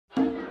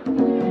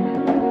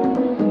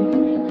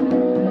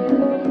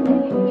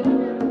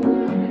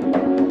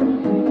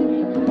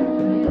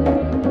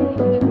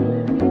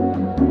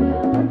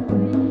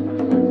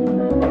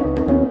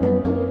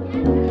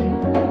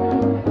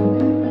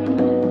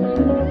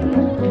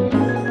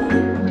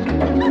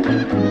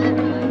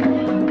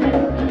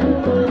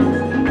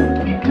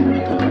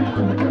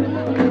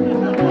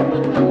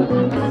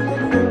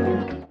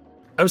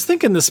I was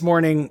thinking this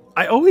morning,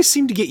 I always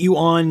seem to get you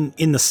on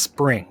in the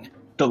spring.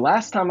 The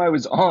last time I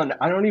was on,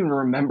 I don't even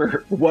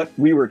remember what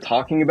we were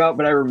talking about,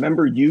 but I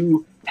remember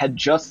you had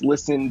just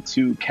listened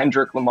to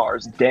Kendrick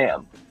Lamar's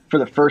Damn for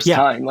the first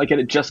time. Like it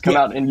had just come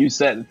out, and you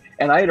said,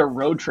 and I had a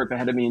road trip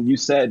ahead of me, and you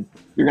said,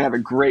 you're going to have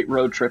a great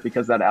road trip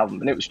because of that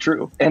album. And it was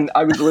true. And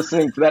I was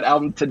listening to that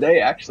album today,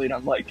 actually, and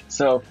I'm like,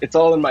 so it's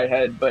all in my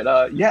head.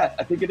 But yeah,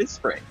 I think it is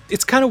spring.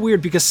 It's kind of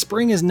weird because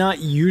spring is not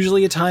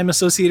usually a time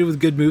associated with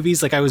good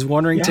movies. Like I was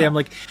wondering today, I'm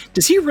like,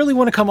 does he really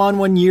want to come on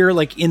one year,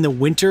 like in the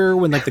winter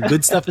when like the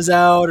good stuff is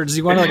out? Or does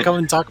he want to like come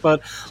and talk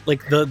about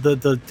like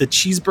the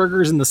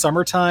cheeseburgers in the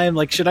summertime?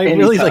 Like, should I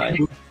really like...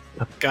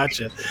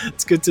 Gotcha.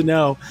 It's good to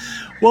know.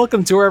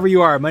 Welcome to wherever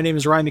you are. My name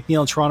is Ryan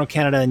McNeil in Toronto,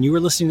 Canada, and you are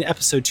listening to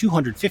episode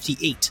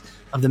 258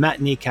 of the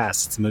Matinee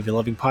Cast. It's a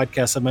movie-loving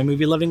podcast on my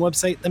movie-loving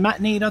website,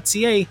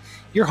 thematinee.ca,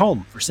 your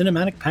home for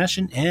cinematic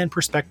passion and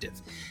perspective.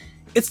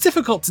 It's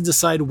difficult to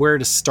decide where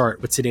to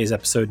start with today's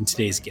episode and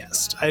today's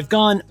guest. I've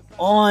gone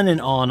on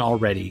and on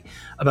already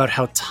about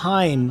how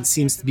time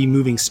seems to be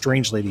moving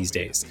strangely these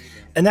days,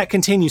 and that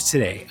continues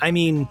today. I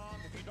mean,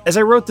 as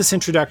I wrote this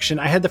introduction,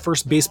 I had the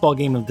first baseball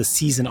game of the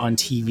season on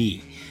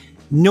TV,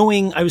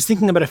 knowing I was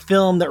thinking about a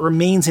film that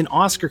remains in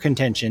Oscar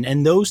contention,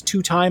 and those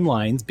two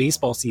timelines,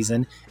 baseball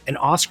season and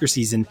Oscar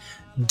season,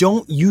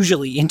 don't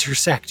usually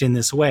intersect in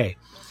this way.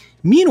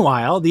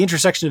 Meanwhile, the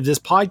intersection of this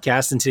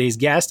podcast and today's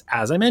guest,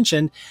 as I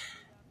mentioned,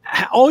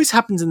 always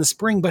happens in the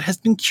spring, but has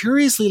been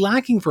curiously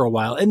lacking for a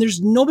while, and there's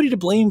nobody to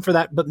blame for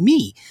that but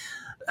me.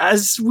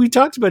 As we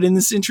talked about in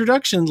this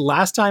introduction,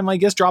 last time my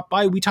guest dropped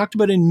by, we talked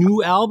about a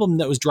new album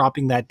that was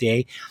dropping that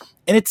day,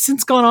 and it's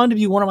since gone on to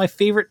be one of my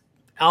favorite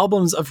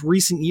albums of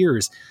recent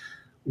years.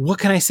 What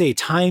can I say?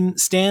 Time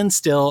stands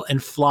still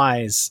and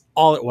flies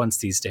all at once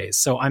these days.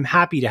 So I'm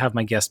happy to have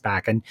my guest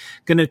back. I'm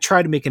going to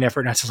try to make an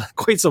effort not to let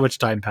quite so much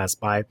time pass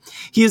by.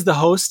 He is the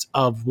host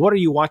of What Are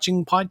You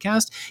Watching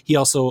podcast. He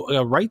also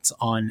writes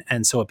on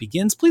And So It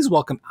Begins. Please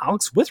welcome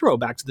Alex Withrow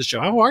back to the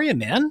show. How are you,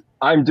 man?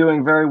 I'm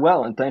doing very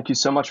well, and thank you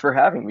so much for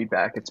having me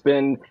back.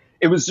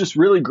 It was just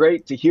really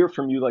great to hear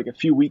from you like a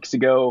few weeks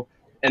ago,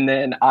 and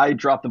then I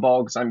dropped the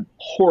ball because I'm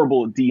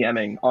horrible at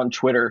DMing on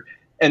Twitter.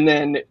 And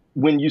then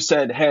when you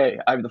said, hey,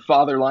 I have the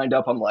father lined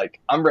up, I'm like,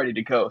 I'm ready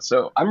to go.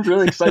 So I'm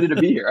really excited to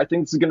be here. I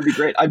think this is going to be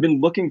great. I've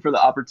been looking for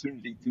the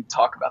opportunity to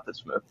talk about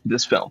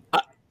this film.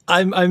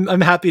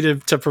 I'm happy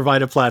to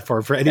provide a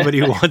platform for anybody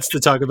who wants to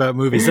talk about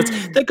movies.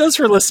 That goes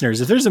for listeners.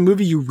 If there's a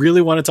movie you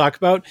really want to talk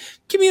about,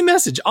 give me a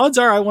message. Odds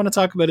are I want to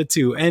talk about it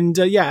too. And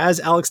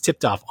as Alex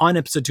tipped off on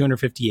episode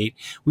 258,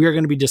 we are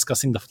going to be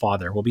discussing The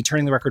Father. We'll be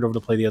turning the record over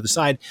to play the other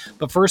side.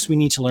 But first, we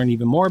need to learn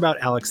even more about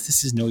Alex.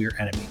 This is Know Your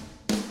Enemy.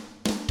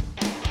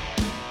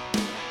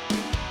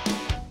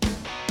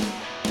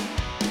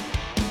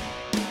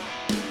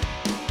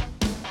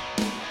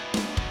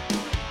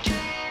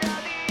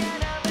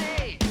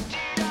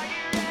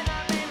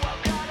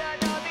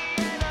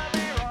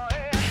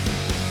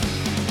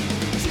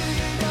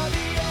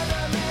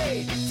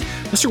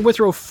 Mr.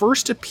 Withrow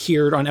first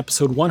appeared on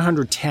episode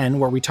 110,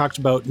 where we talked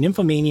about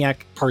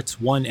Nymphomaniac parts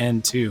 1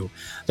 and 2.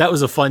 That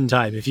was a fun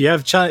time. If you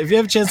have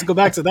a chance to go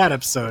back to that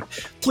episode,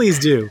 please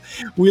do.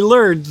 We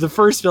learned the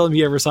first film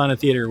he ever saw in a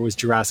theater was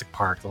Jurassic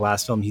Park. The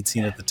last film he'd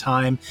seen at the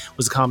time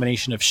was a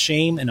combination of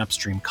shame and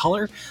upstream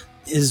color.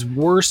 His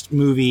worst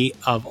movie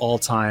of all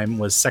time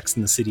was Sex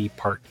and the City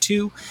Part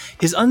 2.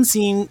 His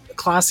unseen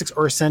classics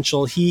are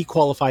essential. He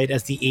qualified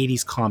as the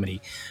 80s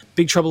comedy.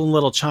 Big Trouble in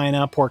Little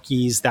China,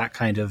 Porky's, that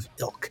kind of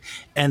ilk.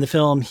 And the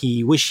film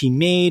he wished he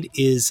made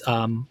is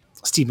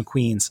Steve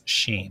McQueen's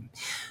Shame.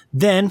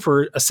 Then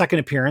for a second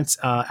appearance,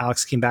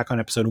 Alex came back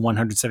on episode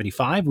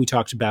 175. We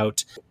talked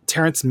about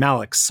Terrence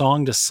Malick's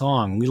Song to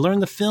Song. We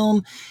learned the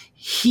film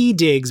he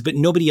digs, but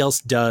nobody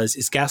else does,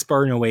 is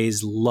Gaspar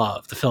Noé's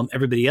Love. The film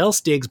everybody else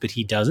digs, but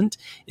he doesn't,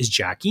 is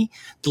Jackie.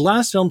 The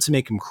last film to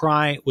make him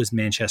cry was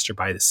Manchester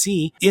by the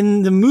Sea.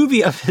 In the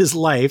movie of his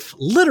life,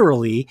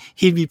 literally,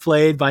 he'd be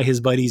played by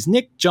his buddies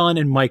Nick, John,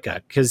 and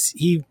Micah, because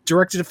he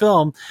directed a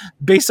film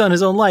based on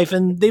his own life,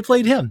 and they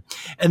played him.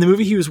 And the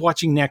movie he was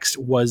watching next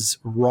was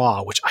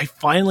Raw, which I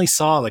finally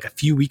saw like a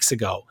few weeks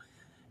ago.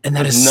 And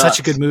that is such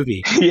a good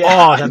movie.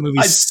 Yeah, that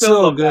movie's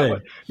so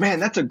good. Man,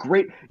 that's a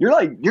great.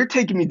 You're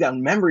taking me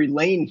down memory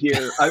lane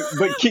here.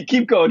 But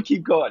keep going.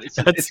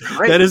 It's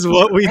great. That is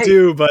what we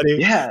do, buddy.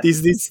 Yeah.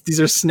 These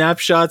are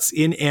snapshots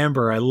in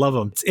amber. I love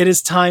them. It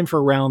is time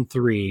for round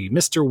 3.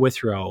 Mr.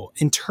 Withrow,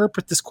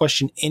 interpret this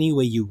question any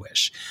way you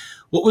wish.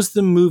 What was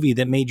the movie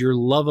that made your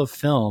love of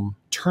film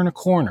turn a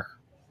corner?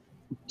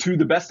 To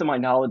the best of my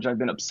knowledge, I've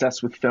been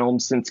obsessed with film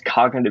since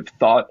Cognitive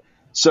Thought.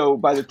 So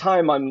by the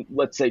time I'm,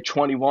 let's say,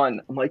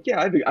 21, I'm like, yeah,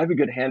 I have a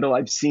good handle.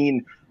 I've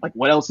seen, like,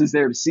 what else is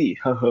there to see?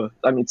 I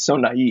mean, it's so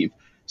naive.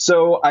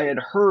 So I had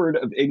heard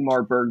of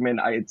Ingmar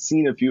Bergman. I had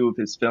seen a few of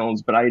his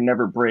films, but I had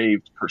never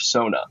braved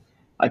Persona.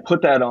 I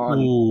put that on,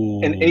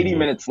 and 80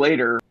 minutes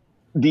later,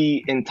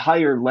 the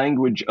entire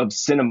language of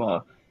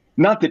cinema,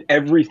 not that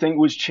everything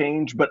was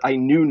changed, but I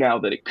knew now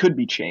that it could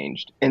be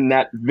changed in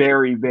that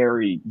very,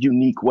 very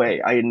unique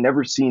way. I had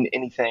never seen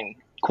anything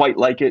quite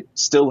like it,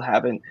 still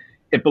haven't.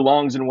 it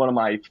belongs in one of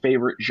my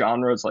favorite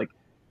genres, like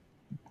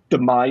the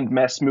mind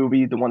mess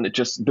movie, the one that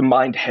just the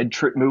mind head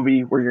trip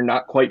movie where you're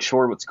not quite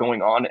sure what's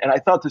going on. And I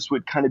thought this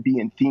would kind of be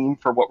in theme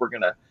for what we're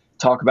going to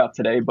talk about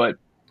today, but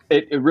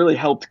it really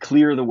helped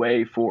clear the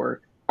way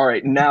for, all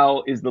right,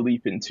 now is the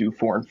leap into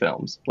foreign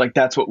films. Like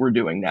that's what we're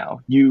doing now.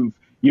 You've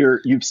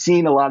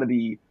seen a lot of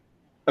the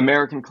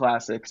American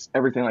classics,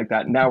 everything like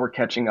that. Now we're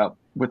catching up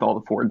with all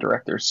the foreign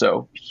directors.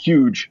 So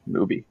huge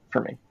movie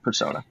for me,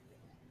 Persona.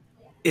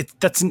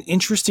 That's an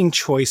interesting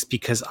choice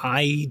because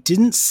I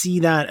didn't see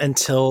that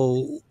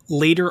until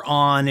later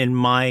on in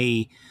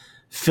my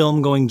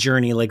film going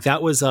journey. Like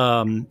that was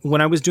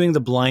when I was doing the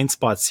Blind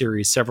Spot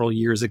series several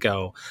years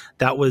ago.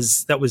 That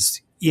was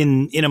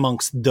in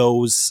amongst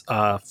those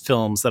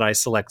films that I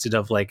selected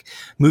of like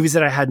movies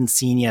that I hadn't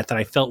seen yet that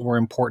I felt were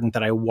important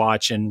that I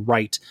watch and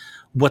write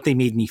what they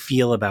made me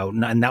feel about.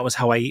 And that was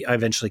how I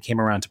eventually came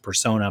around to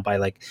Persona, by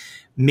like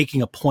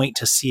making a point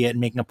to see it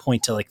and making a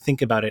point to like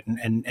think about it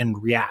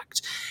and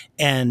react.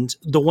 And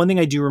the one thing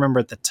I do remember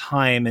at the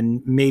time,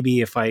 and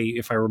maybe if I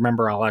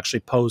remember, I'll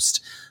actually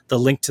post the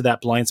link to that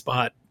Blind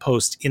Spot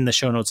post in the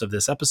show notes of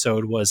this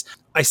episode, was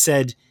I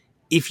said,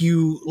 if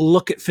you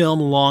look at film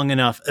long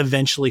enough,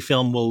 eventually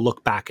film will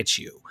look back at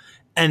you.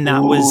 And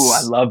that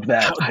was, I love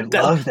that.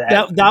 Love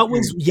that.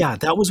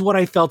 That was what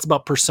I felt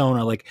about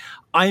Persona. Like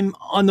I'm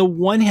on the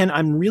one hand,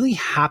 I'm really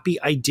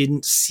happy I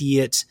didn't see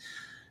it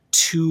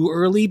too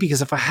early,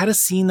 because if I had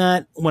seen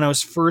that when I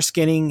was first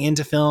getting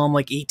into film,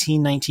 like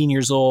 18, 19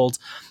 years old,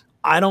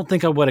 I don't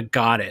think I would have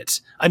got it.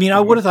 I mean,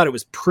 I would have thought it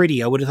was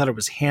pretty. I would have thought it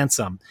was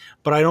handsome,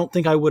 but I don't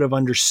think I would have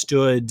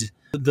understood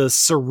the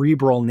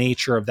cerebral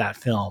nature of that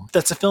film.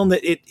 That's a film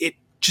that it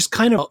just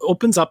kind of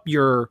opens up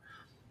your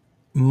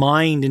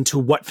mind into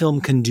what film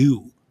can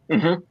do.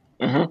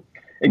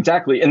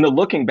 Exactly. And the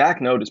looking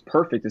back note is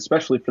perfect,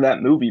 especially for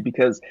that movie,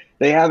 because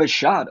they have a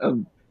shot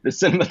of the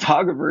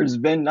cinematographer is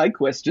Ben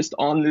Nyquist just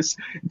on this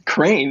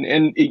crane,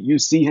 and you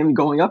see him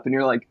going up and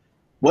you're like,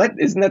 what?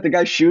 Isn't that the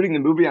guy shooting the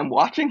movie I'm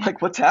watching?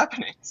 Like, what's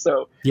happening?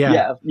 So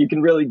yeah, you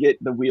can really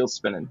get the wheels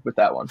spinning with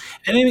that one.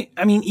 And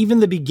I mean, even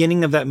the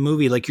beginning of that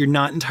movie, like you're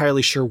not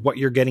entirely sure what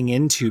you're getting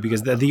into,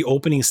 because the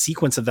opening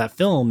sequence of that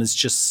film is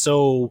just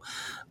so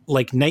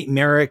like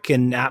nightmaric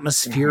and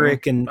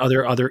atmospheric and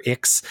other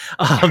icks.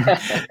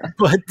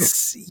 But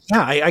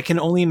yeah, I can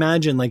only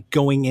imagine like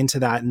going into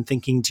that and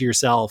thinking to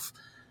yourself,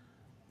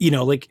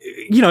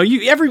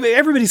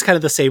 everybody's kind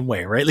of the same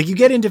way, right? Like you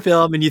get into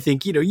film and you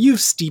think,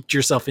 you've steeped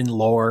yourself in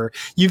lore,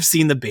 you've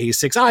seen the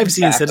basics. I've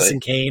seen Citizen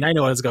Kane, I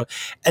know how it's going.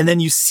 And then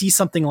you see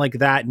something like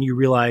that and you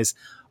realize,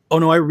 oh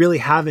no, I really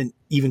haven't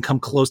even come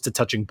close to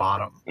touching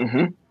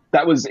bottom.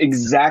 That was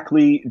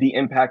exactly the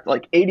impact.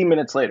 Like 80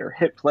 minutes later,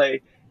 hit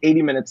play.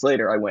 80 minutes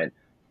later, I went,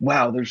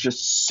 wow, there's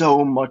just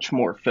so much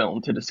more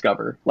film to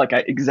discover. Like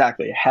I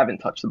haven't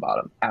touched the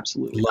bottom.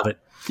 Absolutely. Love it.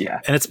 Yeah.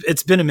 And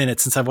it's been a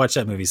minute since I've watched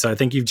that movie. So I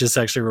think you've just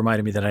actually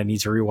reminded me that I need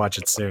to rewatch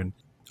it soon.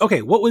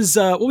 Okay. What was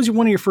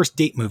one of your first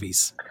date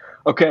movies?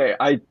 Okay.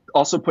 I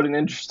also put an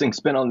interesting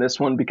spin on this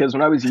one because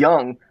when I was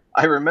young,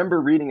 I remember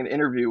reading an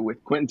interview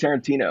with Quentin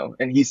Tarantino,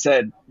 and he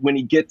said when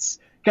he gets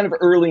kind of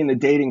early in the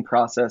dating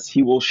process,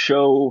 he will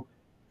show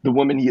the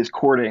woman he is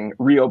courting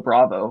Rio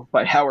Bravo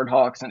by Howard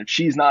Hawks. And if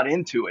she's not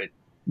into it,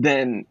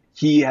 then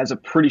he has a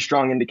pretty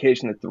strong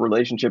indication that the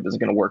relationship isn't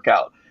going to work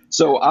out.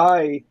 So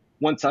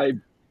once I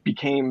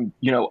became,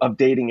 of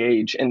dating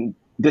age, and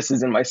this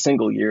is in my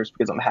single years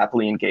because I'm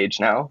happily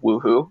engaged now,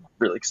 woohoo,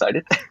 really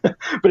excited.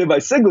 But in my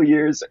single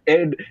years,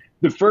 and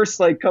the first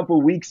like couple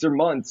weeks or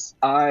months,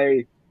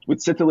 I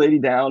would sit the lady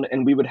down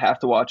and we would have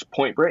to watch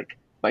Point Break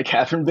by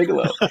Catherine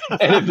Bigelow.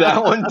 And if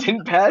that one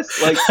didn't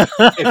pass, like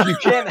if you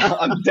can't,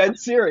 I'm dead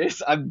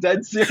serious.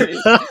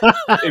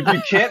 If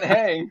you can't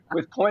hang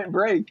with Point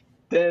Break,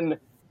 then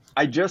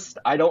I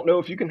don't know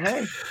if you can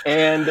hang.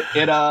 And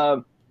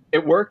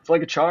it worked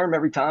like a charm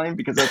every time,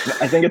 because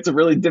I think it's a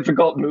really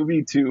difficult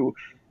movie to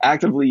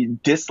actively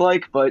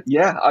dislike. But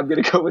yeah, I'm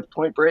going to go with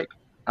Point Break.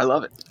 I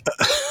love it.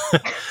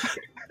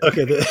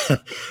 Okay.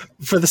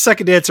 For the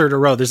second answer in a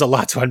row, there's a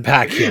lot to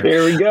unpack here.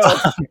 Here we go.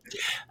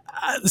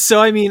 So,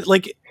 I mean,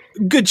 like,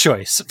 good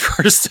choice,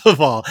 first of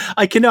all.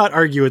 I cannot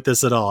argue with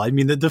this at all. I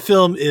mean, the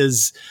film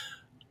is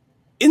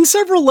in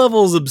several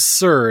levels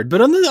absurd, but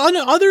on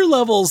other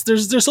levels,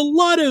 there's a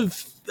lot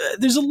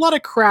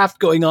of craft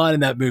going on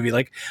in that movie.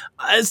 Like,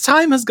 as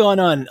time has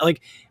gone on,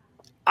 like,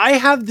 I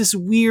have this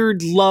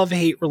weird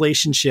love-hate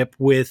relationship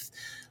with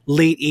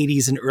late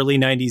 80s and early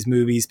 90s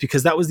movies,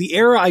 because that was the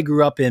era I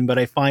grew up in. But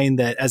I find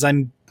that as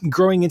I'm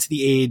growing into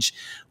the age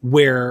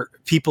where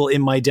people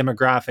in my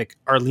demographic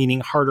are leaning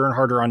harder and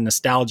harder on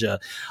nostalgia,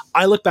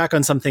 I look back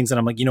on some things and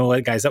I'm like, you know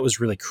what, guys, that was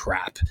really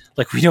crap.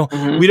 Like we don't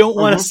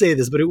want to say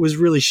this, but it was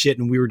really shit,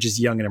 and we were just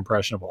young and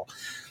impressionable.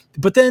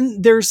 But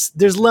then there's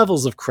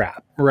levels of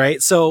crap,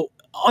 right? So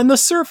on the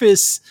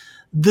surface,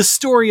 the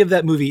story of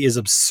that movie is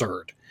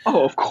absurd.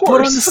 Oh, of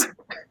course.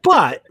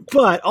 But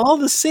all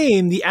the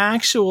same, the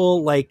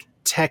actual like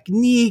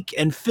technique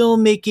and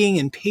filmmaking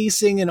and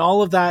pacing and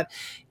all of that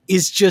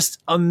is just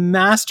a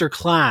master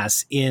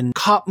class in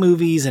cop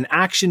movies and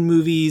action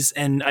movies,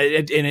 and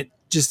it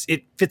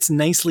fits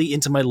nicely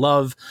into my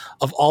love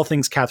of all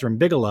things Catherine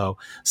Bigelow.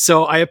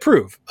 So I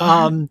approve.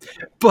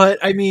 But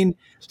I mean,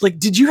 like,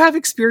 did you have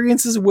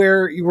experiences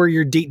where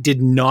your date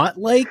did not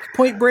like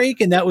Point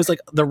Break, and that was like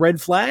the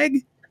red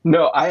flag?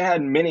 No, I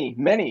had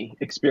many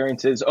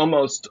experiences,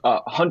 almost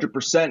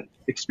 100%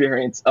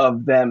 experience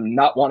of them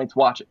not wanting to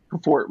watch it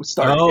before it was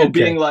started, and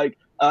being like,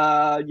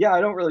 yeah,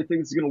 I don't really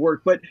think this is going to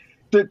work. But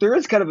there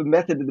is kind of a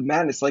method to the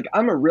madness. Like,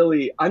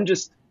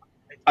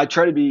 I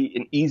try to be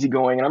an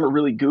easygoing, and I'm a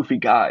really goofy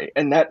guy.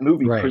 And that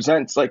movie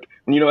presents, like,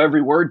 when you know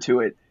every word to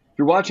it, if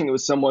you're watching it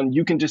with someone,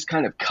 you can just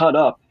kind of cut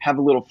up, have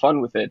a little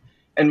fun with it.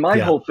 And my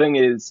whole thing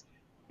is,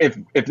 if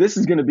this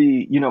is going to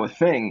be, a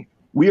thing,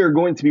 we are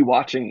going to be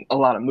watching a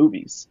lot of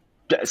movies.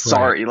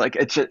 Sorry, like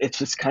it's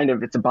just kind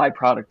of, it's a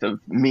byproduct of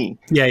me.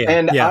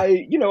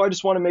 I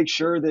just want to make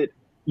sure that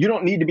you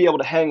don't need to be able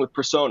to hang with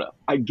Persona.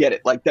 I get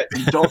it, like that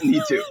you don't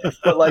need to.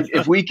 But like,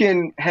 if we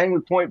can hang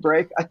with Point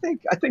Break, I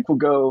think we'll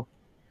go.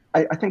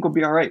 I think we'll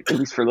be all right, at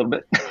least for a little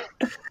bit.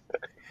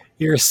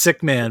 You're a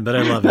sick man, but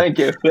I love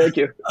it. Thank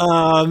you.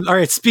 All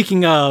right.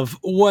 Speaking of,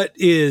 what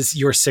is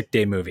your sick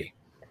day movie?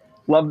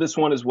 Love this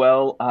one as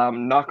well.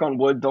 Knock on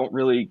wood, don't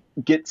really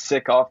get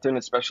sick often,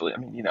 especially,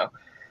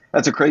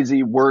 that's a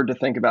crazy word to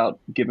think about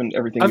given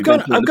everything I've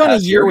gone a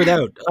year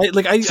without. I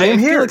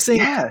feel like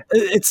saying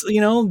it's,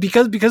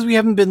 because we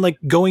haven't been like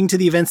going to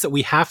the events that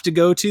we have to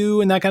go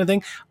to and that kind of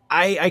thing.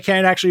 I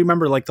can't actually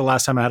remember like the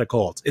last time I had a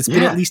cold. It's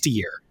been at least a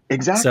year.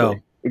 Exactly. So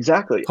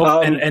exactly.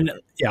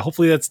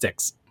 Hopefully that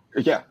sticks.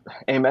 Yeah.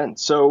 Amen.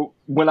 So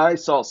when I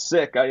saw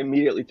sick, I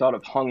immediately thought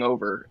of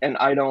hungover, and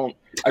I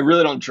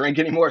really don't drink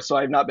anymore. So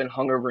I've not been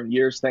hungover in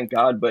years, thank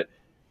God. But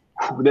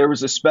there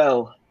was a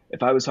spell.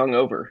 If I was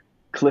hungover,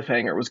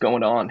 Cliffhanger was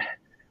going on.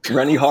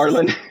 Rennie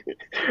Harlan,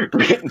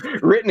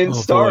 written and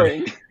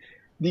starring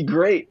the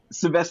great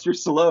Sylvester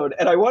Stallone.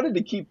 And I wanted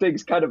to keep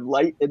things kind of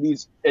light in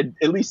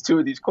at least two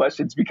of these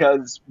questions,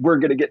 because we're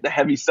going to get the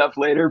heavy stuff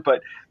later.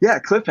 But yeah,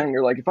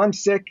 Cliffhanger, like if I'm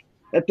sick,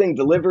 that thing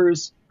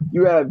delivers.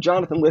 You have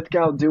Jonathan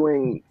Lithgow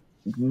doing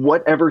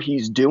whatever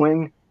he's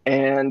doing,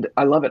 and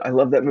I love it. I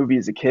love that movie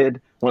as a kid.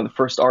 One of the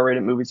first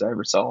R-rated movies I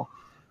ever saw.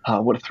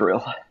 What a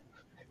thrill.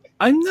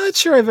 I'm not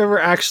sure I've ever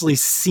actually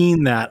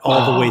seen that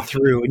all the way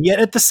through. And yet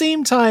at the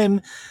same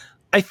time,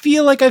 I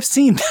feel like I've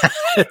seen that.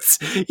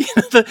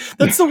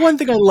 That's the one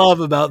thing I love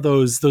about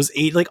those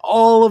like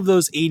all of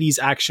those 80s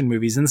action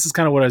movies. And this is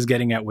kind of what I was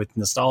getting at with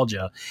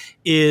nostalgia,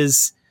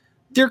 is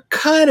they're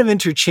kind of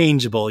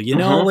interchangeable,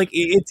 like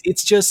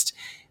it's just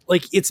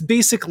like, it's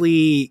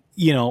basically,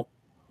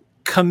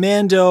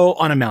 Commando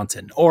on a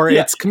mountain, or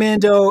it's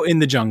Commando in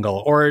the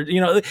jungle, or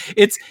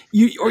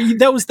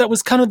that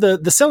was kind of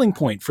the selling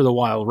point for the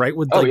while, right?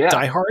 With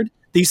Die Hard,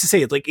 they used to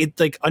say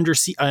it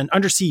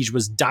Under Siege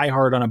was Die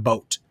Hard on a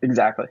boat.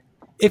 Exactly.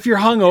 If you're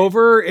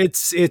hungover,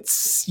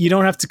 it's you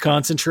don't have to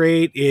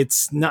concentrate.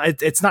 It's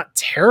not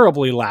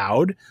terribly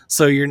loud,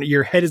 so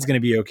your head is going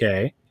to be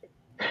okay.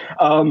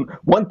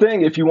 One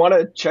thing, if you want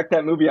to check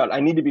that movie out, I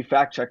need to be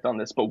fact checked on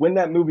this, but when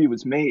that movie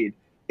was made,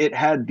 it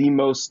had the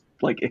most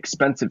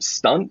expensive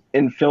stunt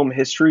in film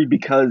history,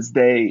 because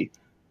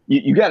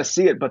you got to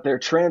see it, but they're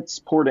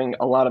transporting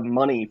a lot of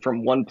money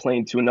from one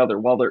plane to another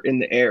while they're in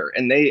the air.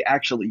 And they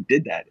actually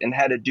did that and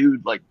had a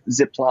dude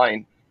zip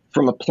line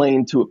from a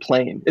plane to a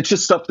plane. It's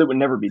just stuff that would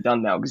never be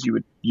done now because you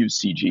would use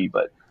CG,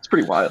 but it's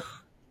pretty wild.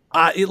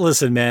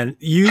 Listen, man,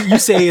 you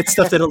say it's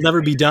stuff that'll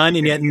never be done,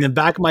 and yet in the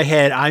back of my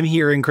head, I'm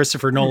hearing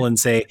Christopher Nolan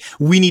say,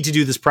 we need to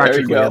do this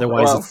practically.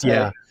 Otherwise,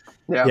 yeah.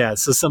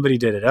 So somebody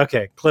did it.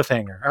 Okay.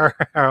 Cliffhanger.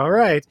 All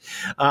right.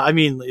 I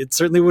mean, it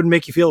certainly wouldn't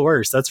make you feel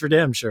worse. That's for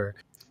damn sure.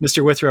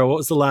 Mr. Withrow, what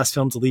was the last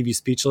film to leave you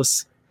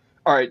speechless?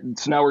 All right.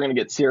 So now we're going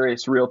to get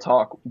serious, real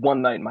talk.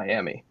 One Night in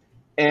Miami.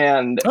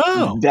 And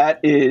that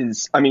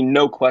is,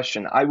 no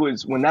question.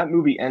 When that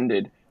movie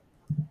ended,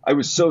 I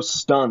was so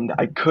stunned.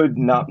 I could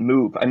not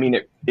move.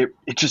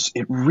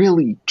 It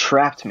really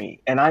trapped me.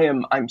 And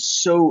I'm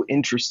so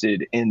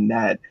interested in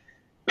that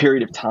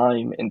period of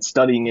time and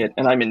studying it.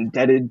 And I'm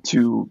indebted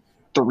to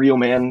the real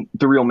men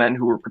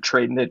who were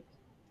portrayed in it.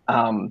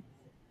 I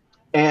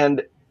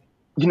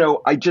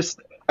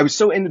was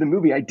so into the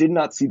movie, I did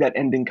not see that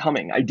ending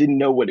coming. I didn't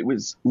know what it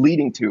was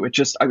leading to.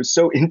 I was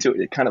so into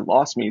it, it kind of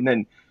lost me. And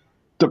then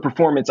the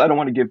performance, I don't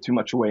want to give too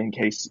much away in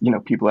case,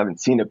 people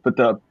haven't seen it, but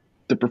the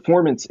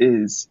performance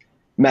is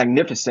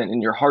magnificent,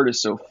 and your heart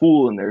is so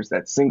full, and there's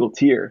that single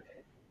tear.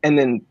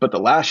 But the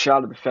last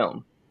shot of the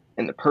film,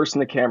 and the person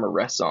the camera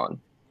rests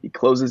on, he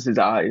closes his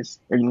eyes,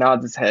 or he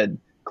nods his head,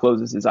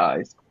 closes his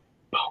eyes.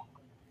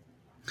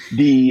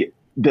 The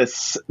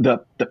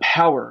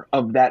power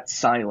of that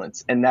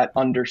silence and that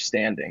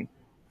understanding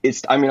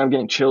is, I'm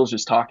getting chills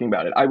just talking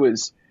about it. I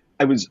was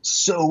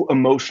so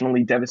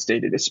emotionally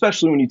devastated,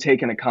 especially when you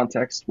take into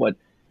context what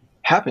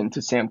happened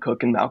to Sam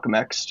Cooke and Malcolm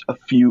X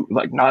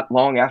not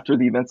long after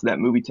the events of that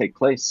movie take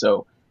place.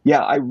 So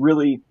yeah, I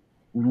really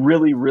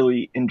really,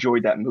 really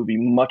enjoyed that movie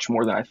much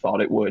more than I thought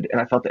it would, and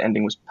I thought the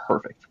ending was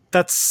perfect.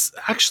 That's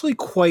actually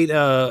quite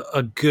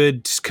a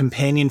good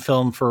companion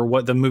film for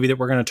what the movie that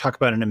we're going to talk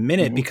about in a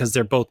minute, because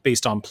they're both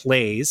based on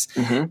plays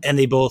and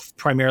they both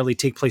primarily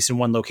take place in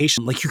one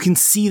location. Like, you can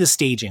see the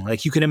staging.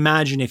 Like, you can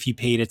imagine if you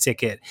paid a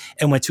ticket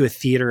and went to a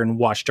theater and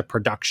watched a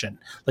production.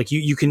 Like,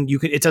 you can,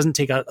 it doesn't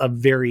take a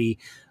very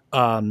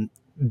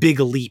big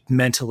a leap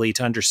mentally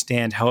to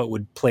understand how it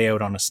would play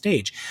out on a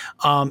stage.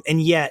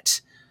 And yet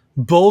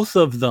both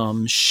of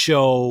them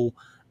show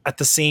at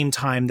the same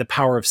time the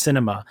power of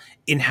cinema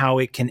in how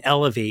it can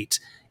elevate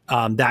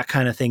that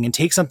kind of thing and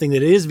take something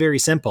that is very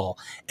simple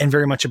and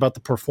very much about the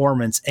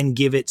performance and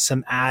give it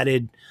some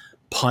added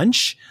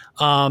punch.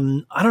 I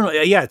don't know.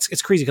 Yeah,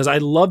 it's crazy because I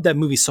love that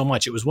movie so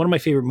much. It was one of my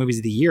favorite movies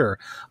of the year.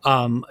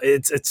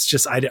 It's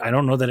just, I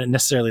don't know that it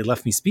necessarily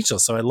left me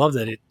speechless. So I love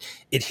that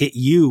it hit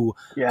you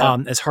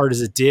as hard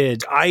as it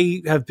did.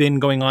 I have been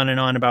going on and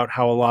on about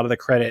how a lot of the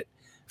credit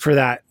for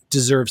that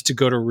deserves to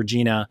go to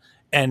Regina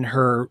and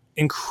her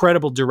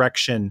incredible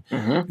direction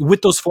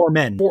with those four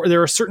men.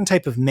 They're a certain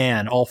type of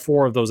man, all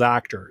four of those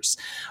actors.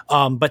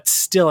 But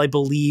still, I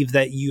believe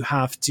that you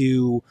have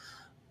to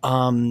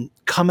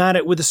come at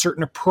it with a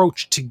certain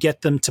approach to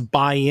get them to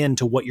buy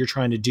into what you're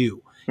trying to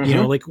do. You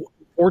know, like,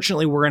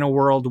 fortunately, we're in a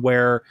world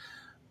where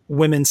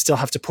women still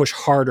have to push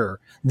harder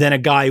than a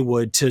guy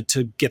would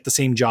to get the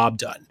same job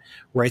done.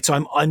 Right.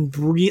 So I'd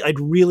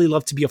really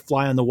love to be a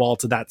fly on the wall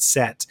to that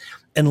set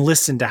and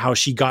listen to how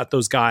she got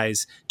those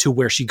guys to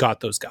where she got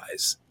those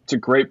guys. It's a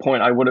great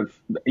point. I would have.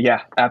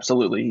 Yeah,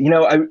 absolutely. You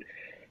know,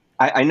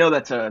 I know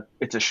it's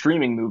a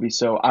streaming movie,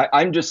 so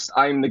I'm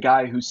the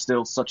guy who's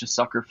still such a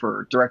sucker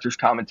for director's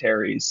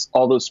commentaries,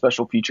 all those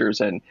special features,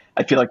 and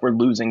I feel like we're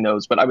losing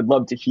those, but I would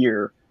love to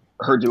hear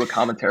her do a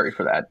commentary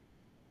for that.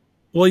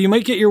 Well, you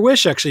might get your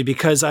wish, actually,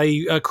 because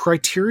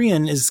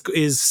Criterion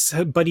is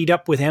buddied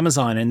up with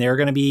Amazon, and they're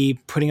going to be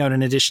putting out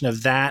an edition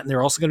of that, and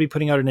they're also going to be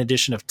putting out an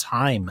edition of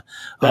Time.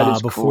 That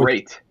is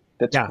great.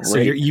 That's great. So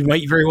you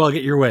might very well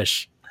get your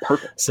wish.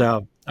 Perfect.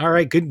 So, all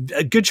right,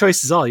 good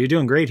choices all. You're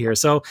doing great here.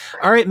 So,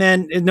 all right,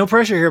 man, no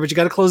pressure here, but you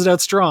got to close it out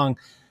strong.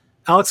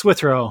 Alex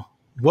Withrow,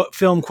 what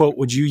film quote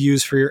would you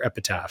use for your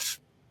epitaph?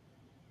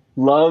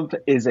 Love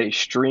is a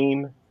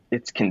stream.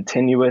 It's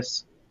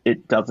continuous.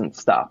 It doesn't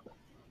stop.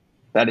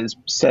 That is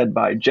said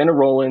by Gena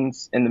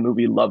Rowlands in the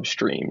movie Love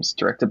Streams,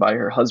 directed by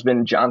her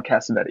husband, John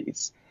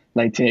Cassavetes,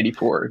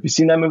 1984. Have you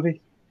seen that movie?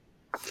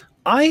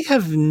 I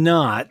have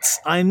not.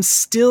 I'm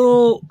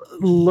still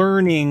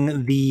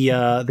learning the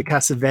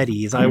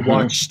Cassavetes. I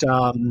watched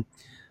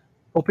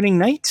Opening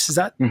Night. Is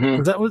that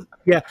was?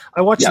 Yeah,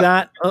 I watched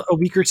that a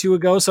week or two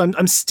ago. So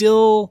I'm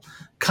still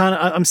kind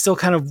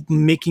of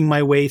making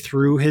my way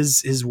through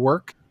his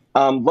work.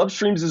 Love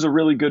Streams is a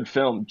really good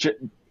film.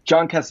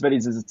 John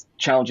Cassavetes is a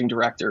challenging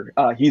director.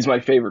 He's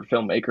my favorite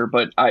filmmaker,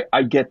 but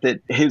I get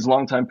that his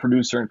longtime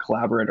producer and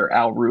collaborator,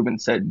 Al Rubin,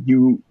 said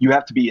you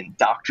have to be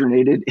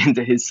indoctrinated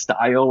into his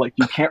style. Like,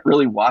 you can't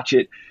really watch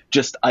it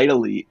just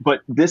idly.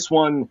 But this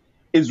one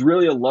is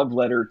really a love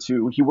letter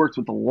to, he worked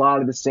with a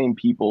lot of the same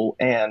people.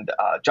 And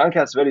John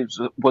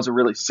Cassavetes was a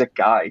really sick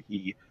guy.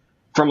 He,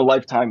 from a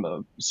lifetime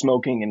of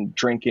smoking and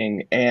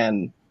drinking,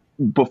 and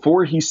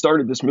before he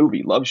started this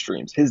movie, Love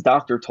Streams, his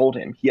doctor told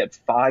him he had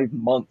 5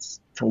 months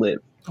to live.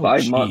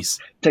 5 months.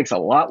 It takes a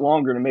lot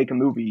longer to make a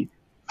movie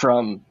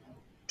from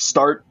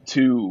start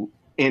to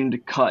end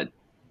cut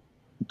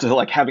to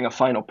like having a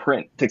final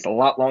print. It takes a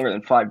lot longer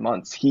than 5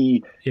 months.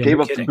 He gave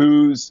up the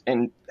booze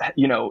and,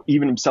 you know,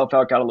 evened himself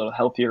out, got a little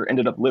healthier,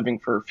 ended up living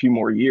for a few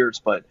more years,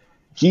 but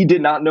he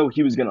did not know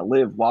he was going to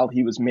live while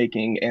he was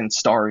making and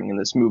starring in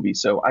this movie.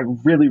 So I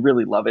really,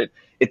 really love it.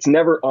 It's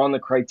never on the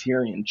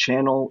Criterion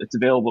channel. It's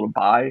available to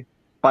buy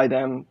by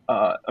them,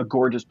 a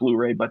gorgeous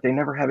Blu-ray, but they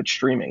never have it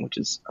streaming, which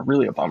is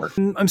really a bummer.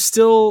 I'm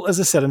still, as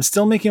I said, I'm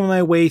still making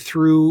my way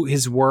through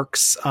his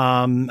works.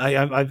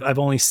 I've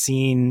only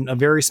seen a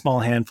very small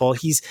handful.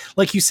 He's,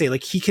 like you say,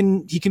 like he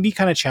can be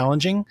kind of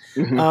challenging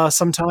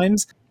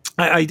sometimes.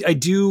 I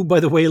do, by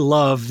the way,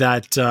 love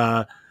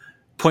that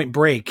Point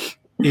Break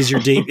is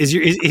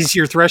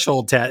your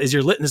threshold test, is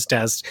your litmus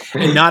test,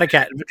 and not a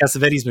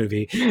Cassavetes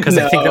movie, because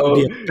I think that would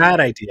be a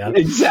bad idea.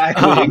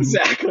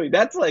 Exactly.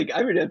 That's like,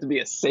 I would have to be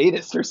a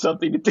sadist or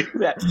something to do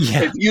that.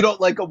 Yeah. If you don't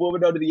like a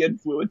woman under the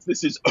influence,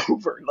 this is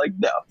over. Like,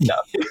 no.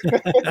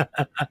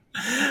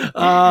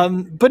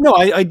 But no,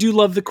 I do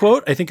love the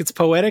quote. I think it's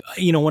poetic.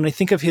 You know, when I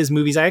think of his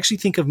movies, I actually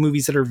think of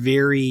movies that are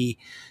very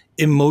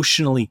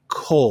emotionally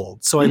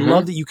cold. So I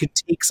love that you could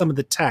take some of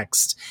the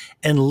text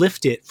and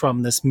lift it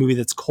from this movie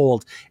that's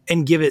cold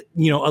and give it,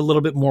 you know, a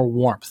little bit more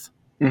warmth.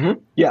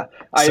 Yeah.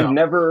 I have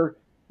never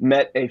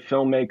met a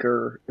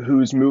filmmaker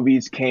whose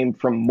movies came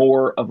from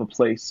more of a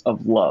place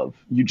of love.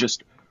 You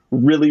just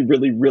really,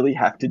 really, really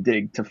have to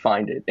dig to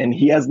find it. And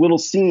he has little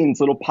scenes,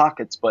 little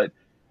pockets, but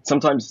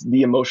sometimes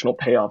the emotional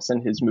payoffs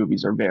in his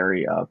movies are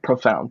very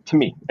profound to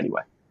me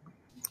anyway.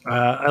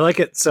 I like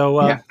it.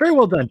 So Yeah, very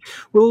well done.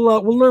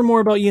 We'll learn more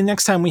about you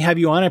next time we have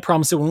you on. I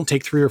promise it won't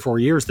take 3 or 4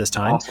 years this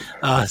time.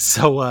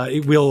 awesome.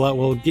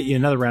 We'll get you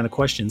another round of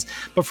questions.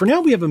 But for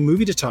now, we have a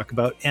movie to talk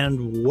about,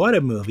 and what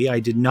a movie! I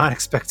did not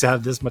expect to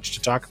have this much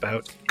to talk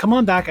about. Come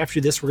on back after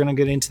this. We're going to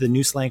get into the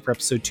new slang for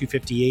episode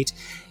 258,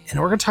 and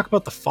we're going to talk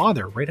about The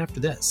Father right after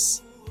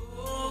this.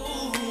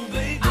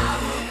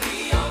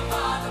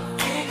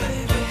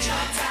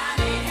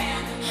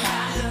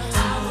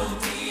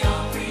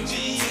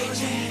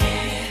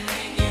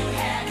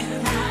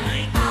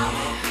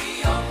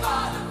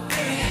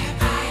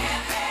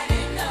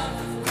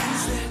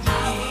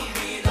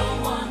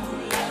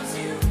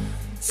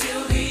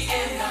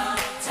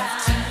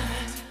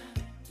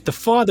 The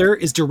Father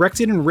is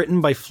directed and written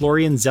by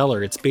Florian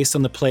Zeller. It's based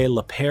on the play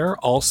Le Père,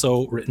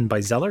 also written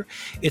by Zeller.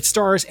 It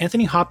stars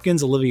Anthony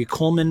Hopkins, Olivia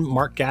Colman,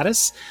 Mark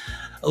Gatiss,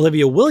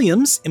 Olivia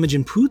Williams,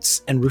 Imogen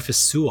Poots, and Rufus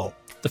Sewell.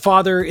 The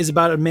Father is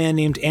about a man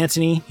named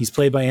Anthony. He's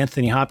played by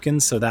Anthony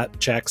Hopkins, so that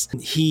checks.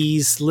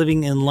 He's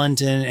living in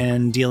London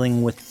and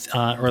dealing with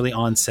early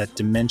onset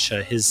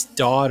dementia. His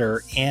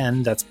daughter,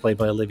 Anne, that's played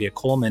by Olivia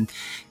Colman,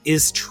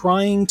 is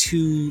trying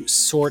to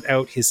sort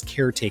out his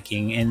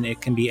caretaking, and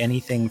it can be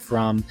anything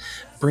from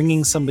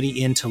bringing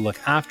somebody in to look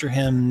after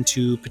him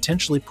to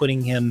potentially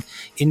putting him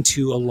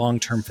into a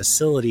long-term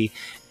facility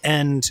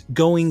and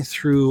going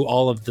through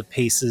all of the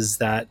paces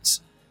that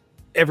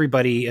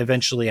everybody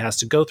eventually has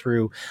to go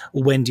through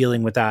when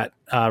dealing with that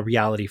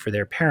reality for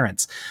their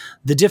parents.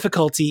 The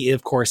difficulty,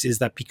 of course, is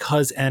that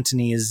because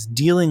Anthony is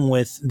dealing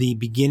with the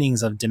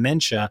beginnings of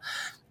dementia,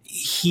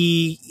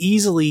 he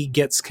easily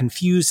gets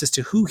confused as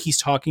to who he's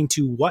talking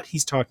to, what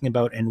he's talking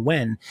about, and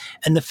when.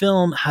 And the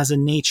film has a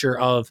nature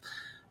of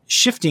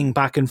shifting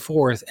back and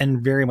forth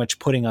and very much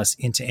putting us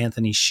into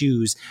Anthony's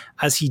shoes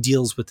as he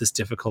deals with this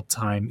difficult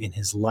time in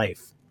his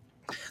life.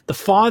 The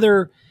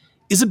Father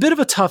is a bit of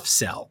a tough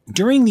sell.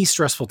 During these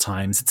stressful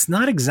times, it's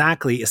not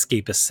exactly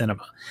escapist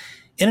cinema.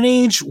 In an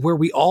age where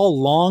we all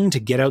long to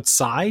get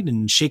outside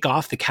and shake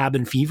off the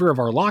cabin fever of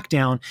our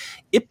lockdown,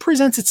 it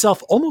presents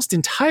itself almost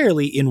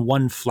entirely in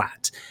one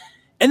flat.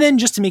 And then,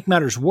 just to make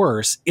matters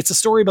worse, it's a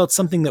story about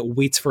something that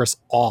waits for us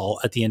all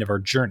at the end of our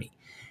journey.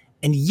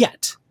 And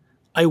yet,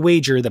 I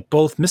wager that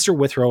both Mr.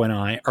 Withrow and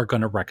I are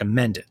going to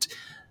recommend it.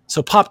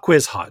 So pop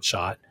quiz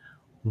hotshot,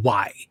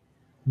 why?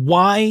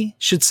 Why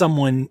should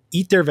someone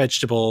eat their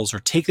vegetables or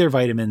take their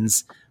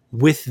vitamins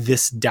with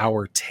this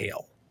dour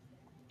tale?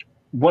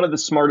 One of the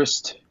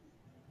smartest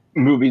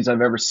movies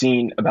I've ever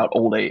seen about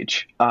old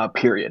age,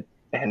 period.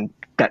 And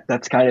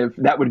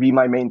that would be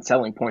my main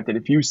selling point, that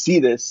if you see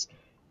this,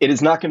 it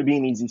is not going to be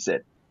an easy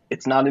sit.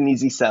 It's not an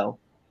easy sell.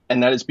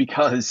 And that is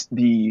because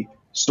the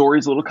story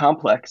is a little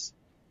complex,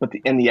 but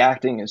the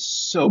acting is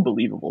so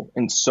believable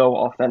and so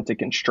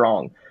authentic and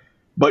strong.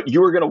 But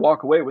you are going to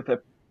walk away with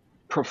a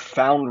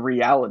profound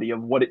reality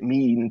of what it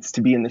means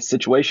to be in this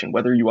situation,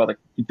 whether you are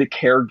the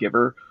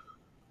caregiver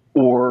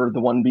or the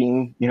one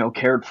being,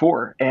 cared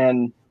for.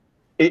 And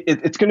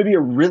it's going to be a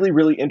really,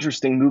 really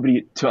interesting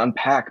movie to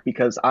unpack,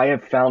 because I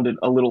have found it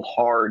a little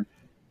hard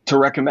to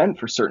recommend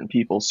for certain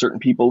people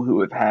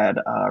who have had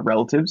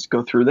relatives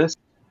go through this.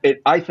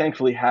 I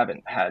thankfully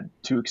haven't had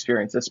to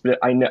experience this, but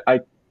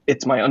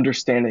it's my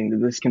understanding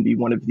that this can be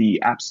one of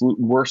the absolute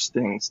worst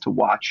things to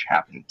watch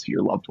happen to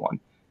your loved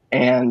one.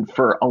 And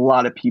for a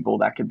lot of people,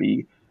 that could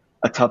be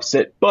a tough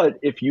sit. But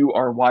if you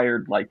are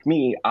wired like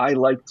me, I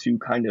like to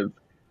kind of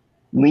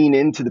lean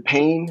into the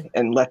pain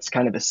and let's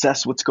kind of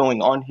assess what's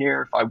going on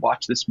here. If I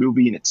watch this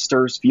movie and it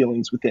stirs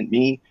feelings within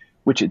me,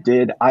 which it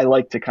did, I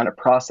like to kind of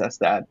process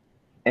that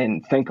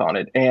and think on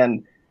it.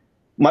 And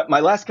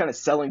my last kind of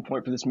selling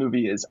point for this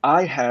movie is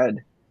I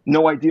had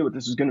no idea what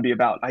this was going to be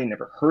about. I had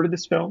never heard of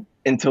this film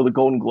until the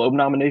Golden Globe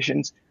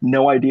nominations.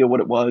 No idea what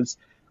it was.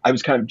 I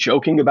was kind of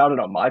joking about it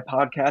on my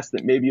podcast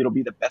that maybe it'll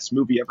be the best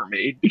movie ever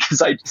made, because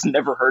I just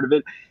never heard of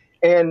it.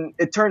 And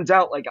it turns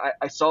out, like,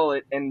 I saw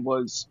it and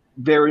was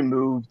very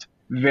moved,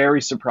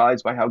 very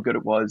surprised by how good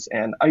it was.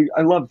 And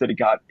I love that it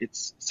got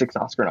its 6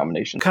 Oscar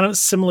nominations. Kind of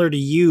similar to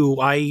you,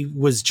 I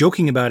was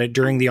joking about it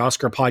during the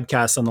Oscar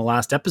podcast on the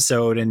last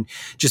episode, and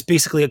just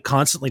basically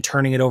constantly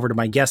turning it over to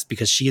my guest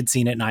because she had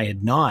seen it and I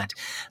had not.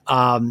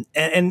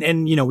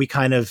 And we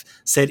kind of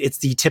said it's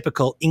the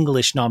typical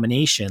English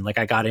nomination. Like,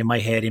 I got in my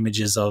head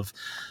images of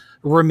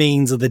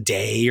Remains of the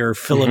Day or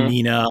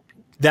Philomena. Mm-hmm.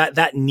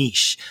 That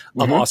niche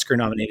of Oscar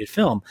nominated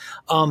film.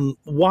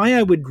 Why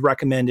I would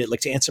recommend it, like,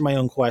 to answer my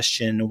own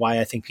question,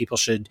 why I think people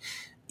should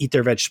eat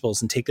their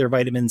vegetables and take their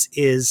vitamins,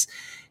 is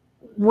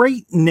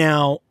right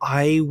now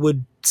I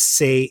would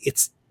say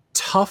it's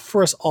tough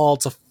for us all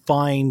to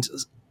find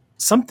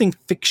something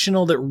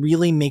fictional that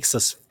really makes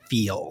us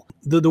feel.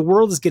 The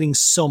world is getting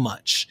so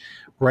much,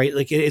 right?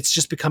 Like, it's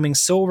just becoming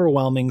so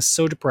overwhelming,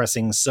 so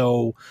depressing,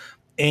 so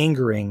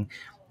angering.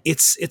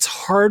 It's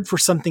hard for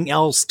something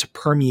else to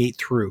permeate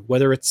through,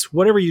 whether it's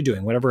whatever you're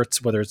doing, whether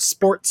it's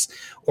sports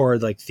or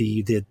like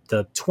the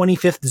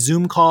 25th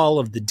Zoom call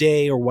of the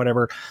day or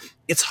whatever.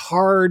 It's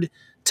hard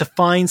to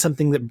find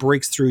something that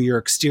breaks through your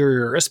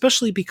exterior,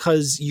 especially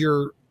because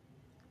you're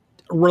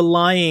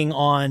relying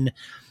on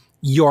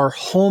your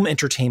home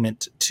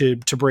entertainment to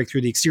break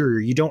through the exterior.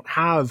 You don't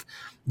have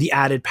the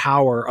added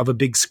power of a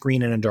big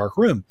screen in a dark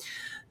room.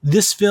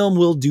 This film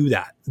will do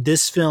that.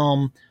 This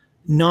film,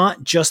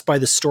 not just by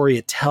the story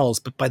it tells,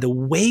 but by the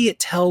way it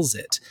tells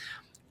it,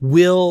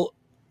 will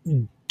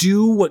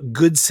do what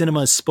good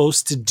cinema is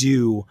supposed to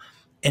do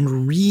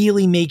and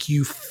really make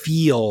you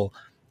feel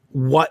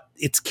what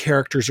its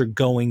characters are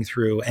going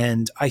through.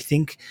 And I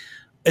think,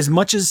 as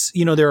much as,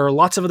 there are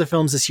lots of other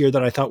films this year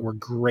that I thought were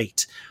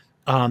great,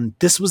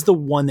 this was the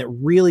one that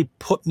really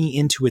put me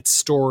into its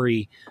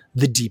story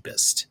the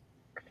deepest.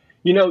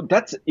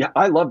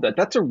 I love that.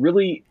 That's a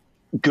really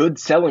good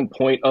selling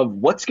point of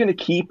what's going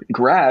to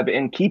grab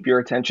and keep your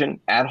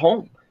attention at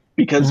home,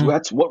 because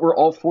that's what we're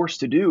all forced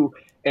to do.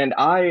 And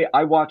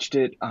I watched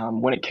it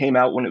when it came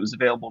out, when it was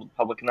available to the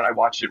public, and then I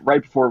watched it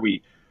right before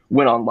we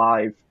went on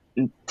live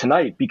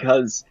tonight,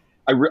 because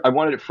I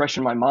wanted it fresh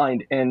in my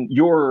mind. And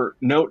your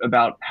note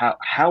about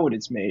how it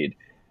is made,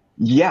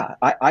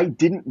 I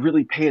didn't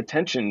really pay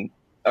attention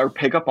or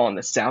pick up on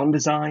the sound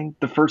design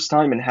the first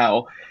time, and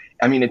how,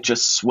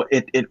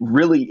 it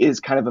really is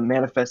kind of a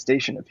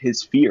manifestation of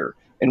his fear.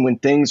 And when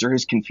things are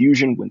his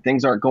confusion, when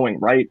things aren't going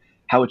right,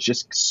 how it's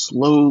just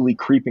slowly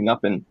creeping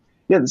up. And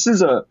this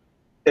is a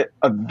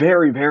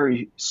very,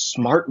 very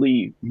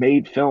smartly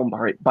made film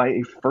by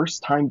a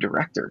first time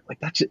director. Like,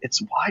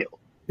 it's wild.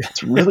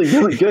 It's really,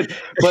 really good.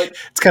 But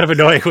it's kind of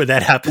annoying when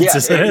that happens,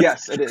 isn't it?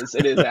 Yes, it is.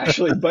 It is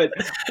actually. But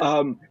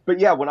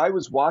when I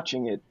was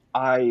watching it,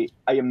 I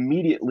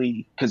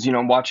immediately, because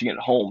I'm watching it at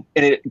home,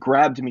 and it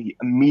grabbed me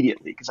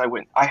immediately, because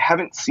I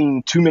haven't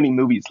seen too many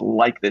movies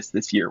like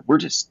this year. We're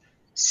just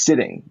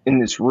sitting in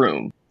this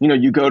room.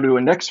 You go to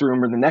a next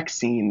room or the next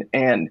scene,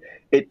 and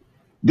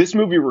this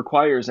movie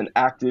requires an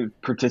active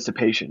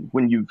participation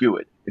when you view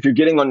it. If you're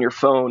getting on your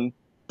phone,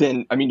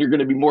 then you're going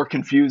to be more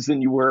confused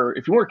than you were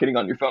if you weren't getting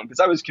on your phone, because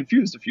I was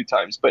confused a few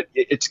times, but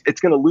it's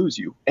going to lose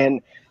you.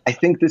 And I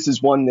think this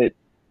is one that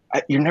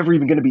you're never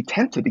even going to be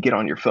tempted to get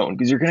on your phone,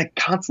 because you're going to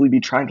constantly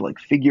be trying to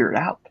figure it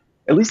out.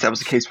 At least that was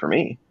the case for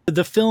me.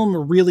 The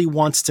film really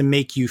wants to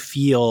make you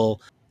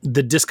feel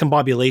the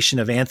discombobulation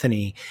of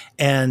Anthony.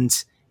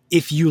 And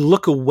if you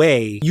look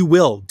away, you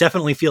will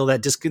definitely feel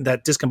that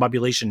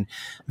discombobulation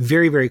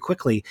very, very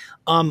quickly.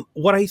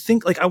 What I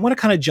think, I want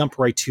to kind of jump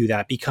right to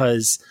that,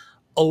 because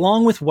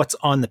along with what's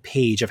on the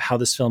page of how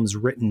this film is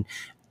written,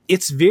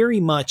 it's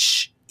very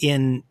much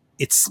in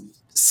its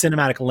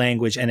cinematic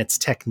language and its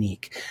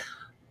technique.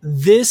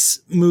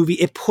 This movie,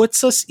 it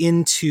puts us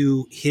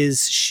into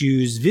his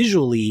shoes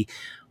visually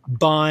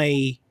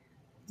by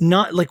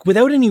not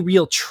without any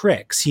real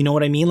tricks. You know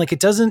what I mean? It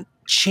doesn't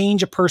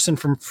change a person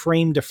from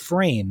frame to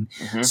frame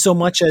so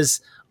much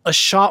as a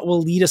shot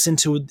will lead us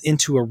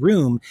into a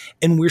room,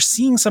 and we're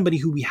seeing somebody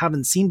who we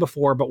haven't seen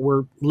before, but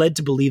we're led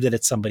to believe that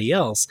it's somebody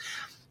else.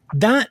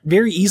 That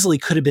very easily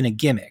could have been a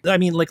gimmick.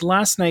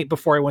 Last night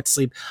before I went to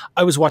sleep,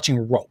 I was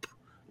watching Rope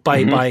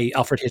by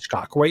Alfred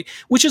Hitchcock, right?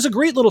 Which is a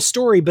great little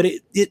story, but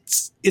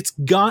it's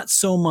got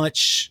so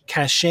much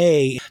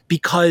cachet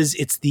because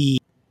it's the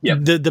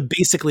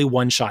basically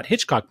one-shot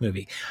Hitchcock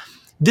movie.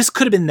 This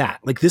could have been that.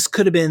 This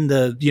could have been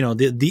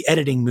the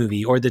editing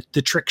movie or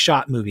the trick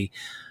shot movie.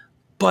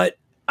 But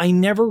I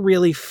never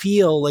really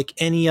feel like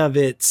any of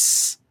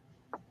its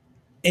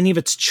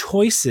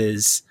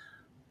choices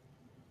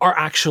are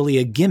actually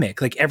a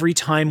gimmick. Every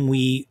time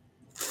we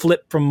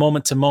flip from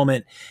moment to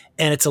moment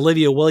and it's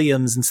Olivia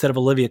Williams instead of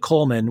Olivia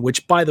Colman,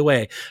 which, by the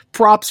way,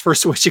 props for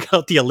switching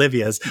out the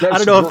Olivias. I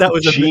don't know if that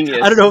was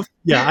I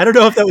don't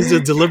know if that was a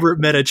deliberate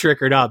meta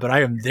trick or not, but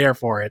I am there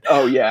for it.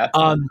 Oh yeah.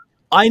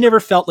 I never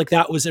felt like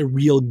that was a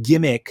real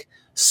gimmick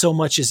so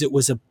much as it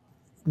was a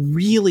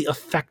really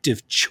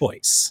effective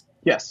choice.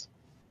 Yes.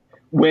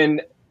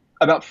 When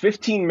about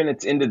 15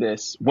 minutes into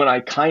this, when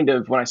I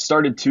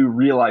started to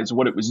realize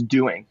what it was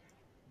doing,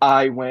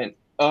 I went,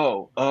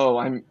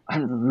 I'm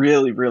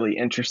really, really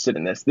interested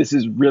in this. This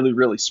is really,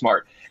 really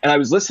smart. And I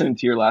was listening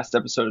to your last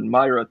episode, and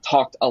Myra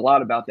talked a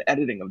lot about the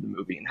editing of the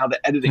movie and how the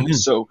editing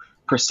is so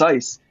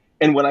precise.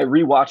 And when I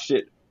rewatched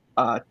it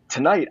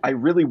tonight, I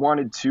really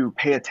wanted to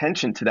pay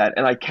attention to that.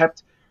 And I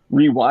kept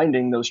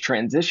rewinding those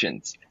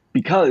transitions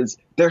because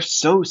they're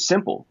so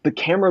simple. The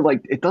camera,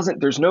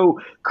 there's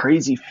no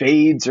crazy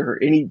fades or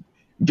any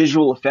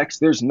visual effects.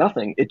 There's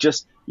nothing.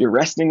 You're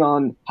resting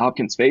on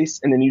Hopkins' face,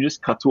 and then you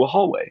just cut to a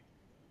hallway.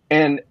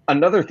 And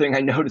another thing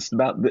I noticed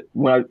about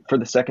for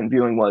the second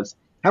viewing was,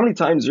 how many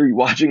times are you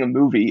watching a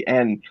movie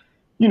and,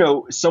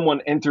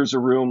 someone enters a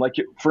room,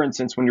 for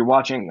instance, when you're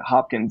watching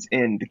Hopkins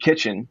in the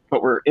kitchen,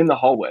 but we're in the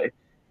hallway,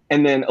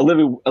 and then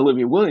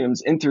Olivia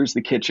Williams enters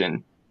the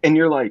kitchen, and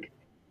you're like,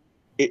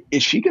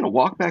 is she going to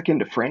walk back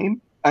into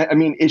frame? I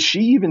mean, is she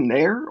even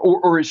there?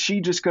 Or is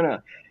she just going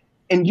to,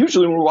 and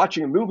usually when we're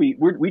watching a movie,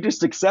 we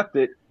just accept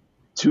that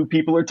two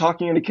people are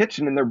talking in a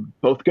kitchen and they're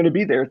both going to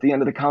be there at the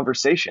end of the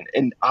conversation.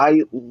 And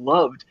I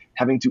loved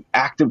having to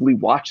actively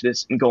watch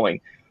this and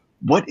going,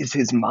 what is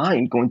his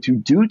mind going to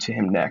do to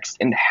him next?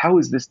 And how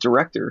is this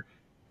director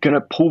going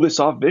to pull this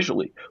off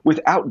visually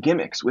without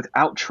gimmicks,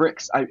 without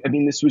tricks? I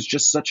mean, this was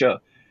just such a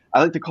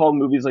I like to call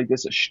movies like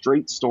this a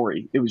straight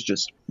story. It was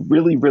just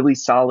really, really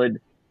solid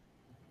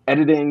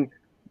editing,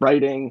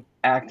 writing,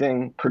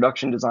 acting,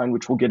 production design,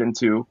 which we'll get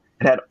into.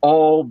 It had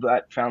all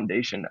that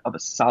foundation of a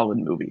solid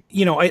movie.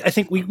 I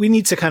think we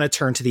need to kind of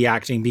turn to the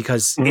acting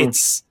because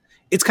Mhm.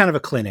 it's kind of a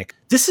clinic.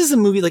 This is a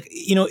movie like,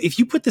 if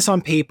you put this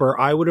on paper,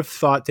 I would have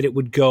thought that it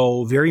would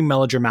go very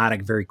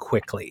melodramatic very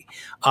quickly,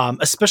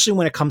 especially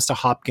when it comes to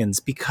Hopkins,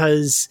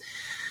 because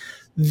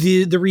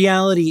the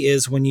reality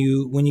is when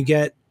you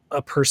get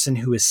a person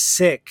who is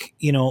sick,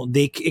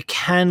 it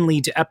can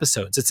lead to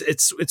episodes.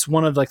 It's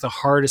one of like the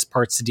hardest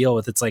parts to deal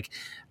with. It's like,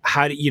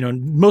 how do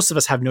most of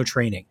us have no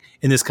training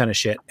in this kind of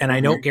shit, and I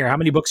don't care how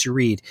many books you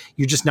read,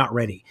 you're just not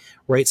ready,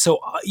 right? So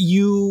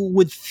you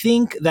would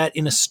think that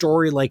in a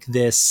story like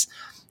this,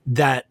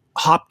 that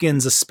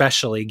Hopkins,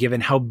 especially given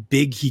how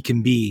big he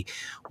can be,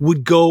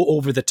 would go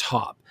over the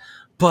top,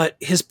 but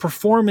his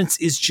performance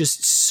is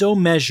just so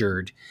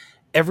measured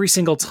every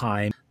single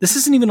time. This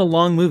isn't even a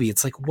long movie.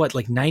 It's like what,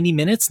 like 90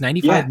 minutes,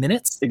 95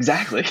 minutes?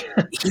 Exactly.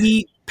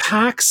 He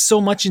packs so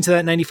much into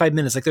that 95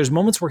 minutes. Like there's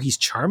moments where he's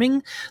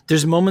charming.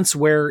 There's moments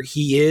where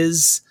he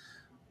is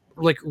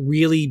like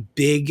really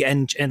big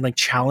and like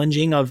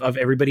challenging of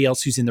everybody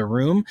else who's in the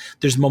room.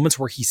 There's moments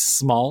where he's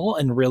small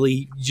and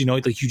really,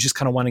 like you just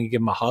kind of want to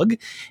give him a hug.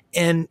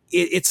 And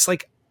it's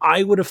like,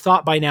 I would have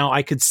thought by now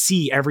I could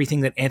see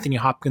everything that Anthony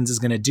Hopkins is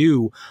going to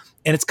do.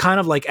 And it's kind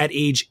of like at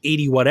age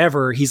 80,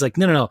 whatever, he's like,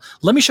 no,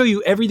 let me show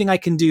you everything I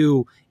can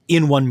do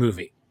in one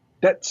movie.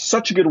 That's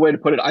such a good way to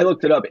put it. I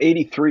looked it up,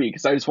 83,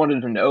 because I just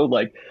wanted to know,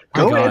 like,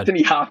 go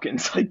Anthony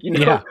Hopkins. Like,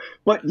 Yeah.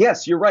 But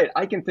yes, you're right.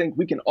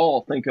 We can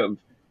all think of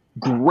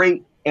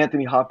great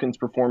Anthony Hopkins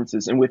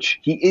performances in which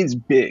he is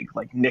big,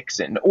 like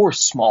Nixon, or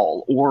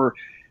small, or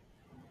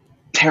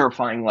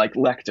terrifying, like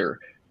Lecter.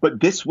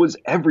 But this was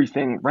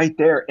everything right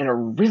there in a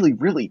really,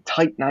 really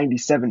tight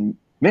 97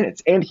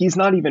 minutes. And he's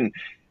not even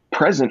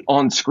present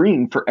on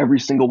screen for every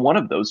single one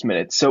of those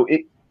minutes. So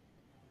it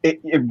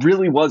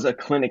really was a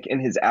clinic in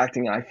his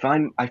acting. And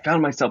I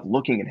found myself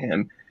looking at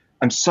him.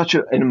 I'm such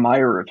an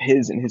admirer of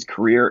his and his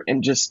career,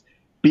 and just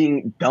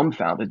being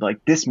dumbfounded.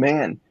 Like, this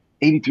man,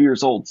 83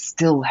 years old,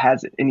 still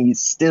has it, and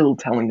he's still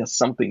telling us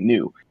something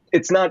new.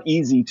 It's not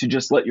easy to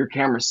just let your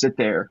camera sit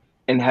there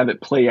and have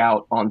it play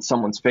out on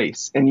someone's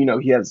face. And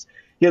he has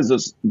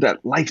that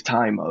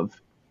lifetime of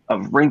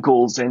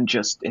wrinkles and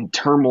just in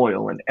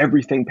turmoil and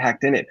everything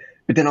packed in it.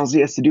 But then all he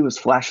has to do is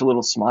flash a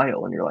little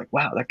smile, and you're like,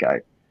 wow, that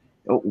guy,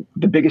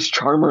 the biggest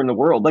charmer in the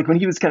world. Like when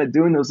he was kind of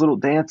doing those little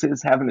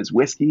dances, having his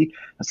whiskey,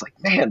 I was like,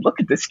 man, look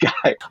at this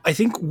guy. I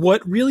think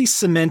what really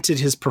cemented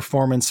his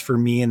performance for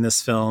me in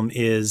this film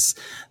is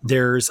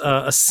there's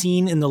a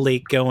scene in The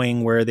Late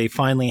Going where they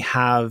finally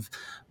have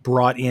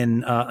brought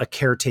in a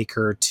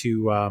caretaker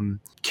to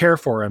care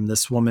for him.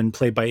 This woman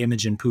played by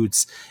Imogen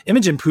Poots.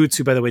 Imogen Poots,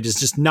 who, by the way, does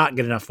just not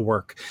get enough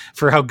work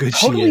for how good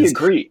she is. Totally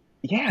agree.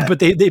 Yeah. But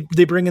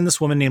they bring in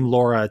this woman named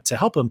Laura to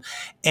help him.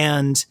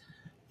 And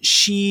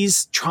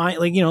she's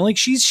trying,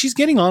 she's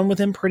getting on with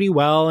him pretty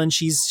well. And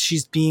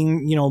she's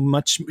being,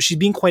 she's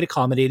being quite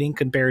accommodating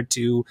compared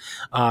to,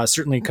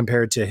 certainly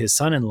compared to his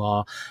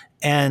son-in-law.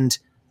 And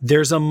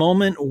there's a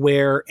moment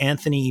where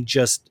Anthony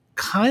just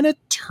kind of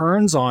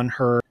turns on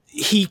her.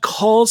 He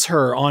calls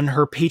her on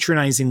her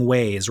patronizing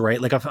ways, right?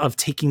 Like of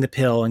taking the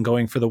pill and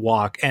going for the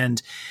walk.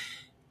 And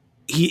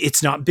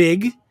it's not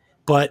big,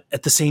 but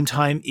at the same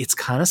time, it's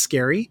kind of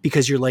scary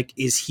because you're like,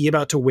 is he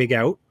about to wig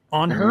out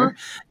on her?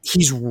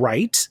 He's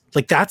right.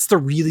 Like, that's the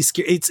really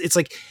scary. It's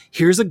like,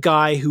 here's a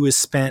guy who has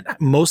spent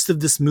most of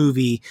this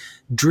movie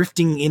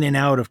drifting in and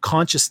out of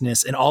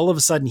consciousness, and all of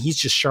a sudden he's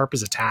just sharp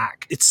as a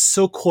tack. It's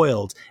so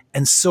coiled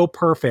and so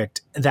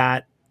perfect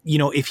that,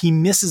 if he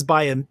misses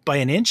by an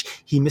inch,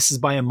 he misses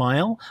by a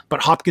mile,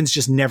 but Hopkins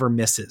just never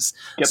misses.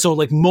 Yep. So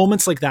like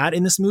moments like that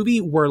in this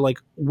movie were like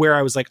where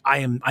I was like, I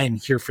am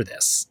here for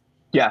this.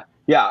 Yeah.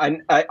 Yeah.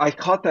 And I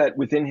caught that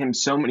within him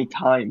so many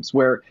times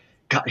where,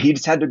 God, he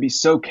just had to be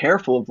so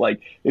careful of,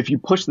 like, if you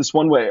push this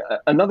one way.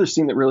 Another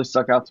scene that really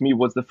stuck out to me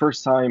was the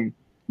first time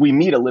we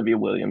meet Olivia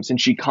Williams and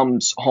she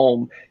comes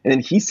home and then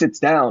he sits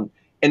down,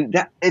 and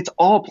that it's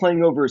all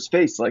playing over his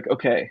face. Like,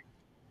 okay,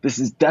 this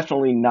is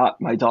definitely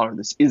not my daughter.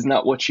 This is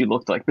not what she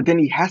looked like. But then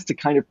he has to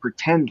kind of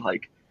pretend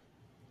like,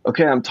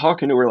 okay, I'm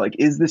talking to her. Like,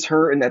 is this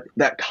her? And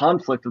that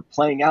conflict of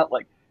playing out,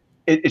 like,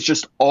 it's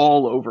just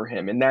all over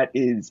him. And that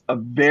is a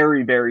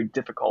very, very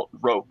difficult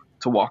rope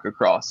to walk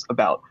across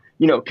about,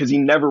 because he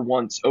never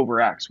once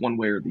overacts one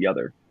way or the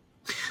other.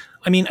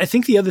 I mean, I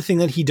think the other thing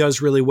that he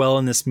does really well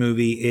in this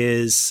movie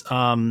is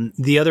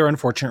the other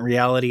unfortunate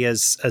reality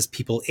as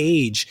people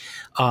age,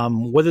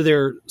 whether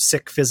they're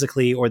sick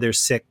physically or they're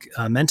sick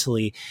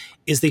mentally,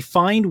 is they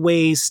find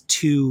ways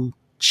to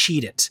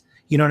cheat it.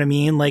 You know what I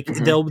mean? Like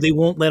Mm-hmm. they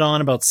won't let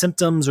on about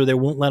symptoms, or they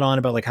won't let on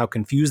about like how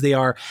confused they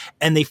are,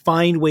 and they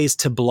find ways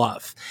to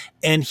bluff.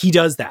 And he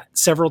does that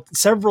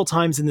several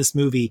times in this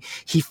movie.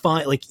 He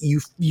find like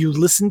you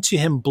listen to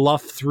him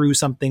bluff through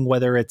something,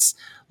 whether it's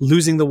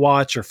losing the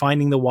watch or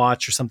finding the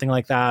watch or something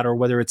like that, or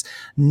whether it's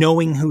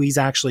knowing who he's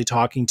actually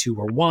talking to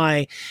or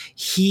why.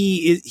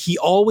 He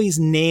always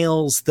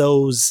nails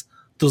those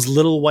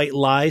little white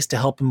lies to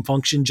help him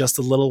function just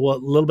a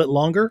little bit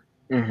longer.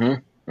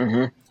 Mm-hmm.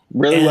 Mm-hmm.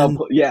 Really well And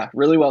put. Yeah,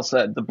 really well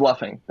said. The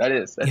bluffing.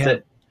 That's yeah,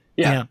 it.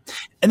 Yeah. yeah.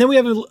 And then we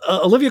have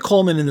Olivia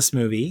Colman in this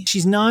movie.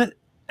 She's not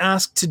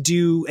asked to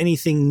do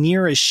anything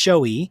near as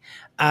showy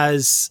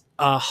as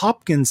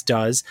Hopkins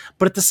does,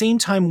 but at the same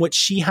time, what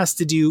she has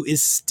to do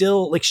is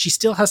still like she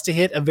still has to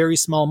hit a very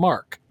small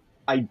mark.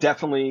 I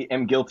definitely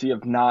am guilty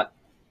of not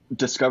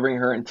discovering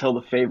her until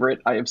The Favorite.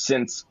 I have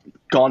since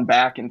gone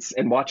back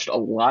and watched a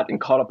lot and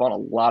caught up on a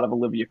lot of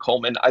Olivia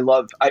Colman.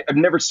 I've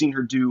never seen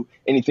her do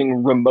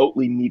anything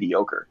remotely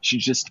mediocre.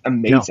 She's just No,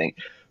 amazing.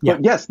 yeah,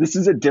 But yes, this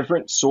is a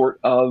different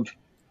sort of,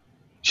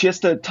 she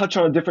has to touch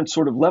on a different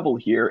sort of level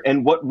here.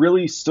 And what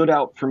really stood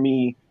out for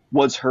me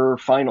was her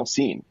final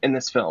scene in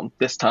this film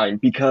this time,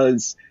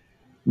 because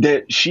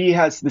that she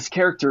has, this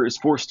character is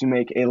forced to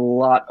make a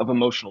lot of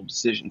emotional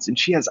decisions, and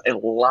she has a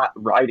lot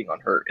riding on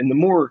her. And the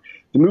more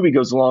the movie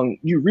goes along,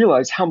 you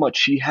realize how much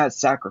she has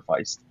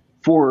sacrificed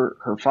for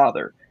her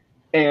father.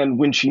 And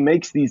when she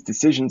makes these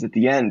decisions at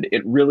the end,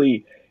 it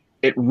really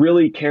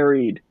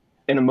carried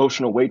an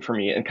emotional weight for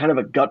me, and kind of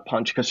a gut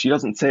punch, because she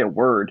doesn't say a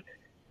word.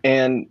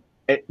 And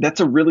that's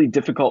a really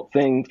difficult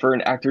thing for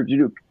an actor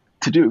to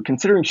do,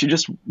 considering she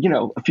just,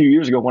 a few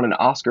years ago won an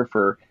Oscar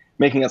for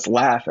making us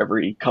laugh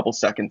every couple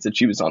seconds that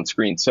she was on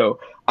screen. So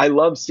I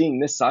love seeing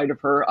this side of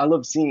her. I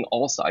love seeing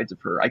all sides of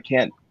her. I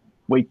can't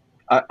wait.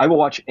 I will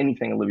watch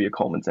anything Olivia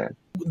Colman's in.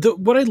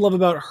 what I love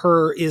about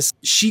her is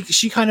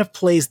she kind of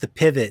plays the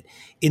pivot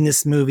in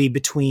this movie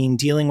between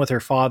dealing with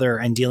her father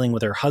and dealing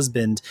with her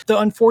husband. The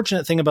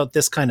unfortunate thing about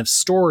this kind of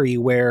story,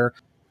 where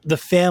the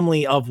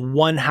family of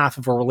one half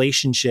of a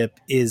relationship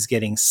is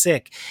getting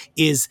sick,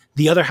 is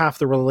the other half of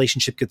the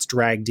relationship gets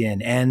dragged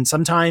in. And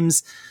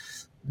sometimes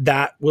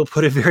that will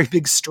put a very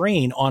big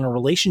strain on a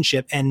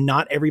relationship, and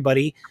not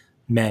everybody,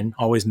 men,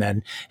 always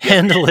men,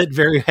 handle it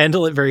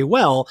very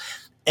well.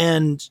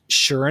 And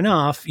sure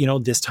enough,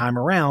 this time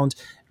around,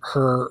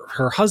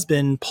 her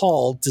husband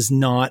Paul does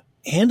not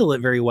handle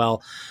it very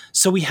well.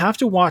 So we have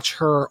to watch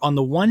her, on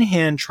the one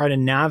hand, try to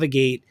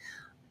navigate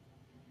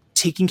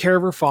taking care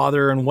of her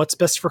father and what's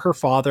best for her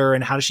father,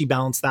 and how does she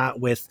balance that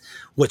with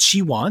what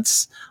she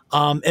wants,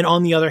 and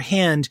on the other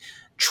hand,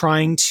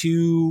 trying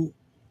to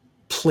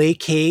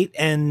placate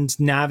and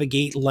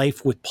navigate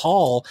life with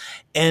Paul.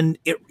 And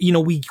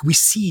we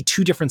see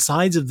two different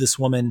sides of this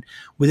woman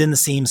within the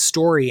same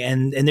story,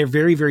 and they're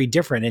very, very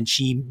different. And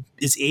she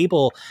is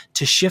able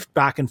to shift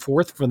back and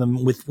forth for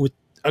them with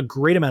a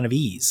great amount of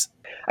ease.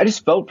 I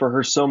just felt for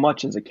her so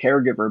much as a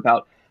caregiver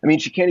about, I mean,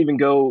 she can't even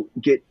go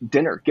get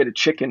dinner, get a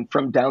chicken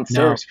from No.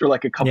 downstairs for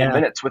like a couple Yeah.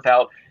 minutes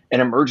without an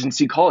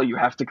emergency call. You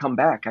have to come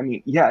back. I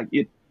mean, yeah,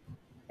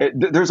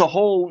 there's a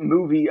whole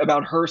movie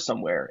about her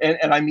somewhere,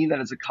 and I mean that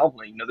as a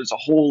compliment. There's a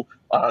whole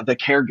the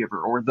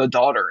caregiver or the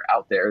daughter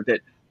out there that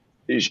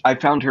I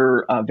found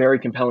her very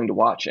compelling to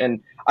watch.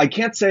 And I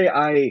can't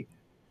say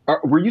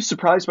were you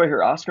surprised by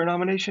her Oscar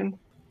nomination?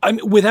 I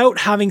mean, without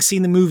having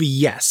seen the movie,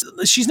 yes,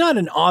 she's not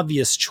an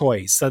obvious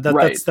choice.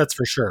 Right. That's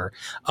for sure.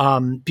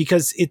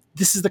 Because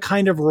this is the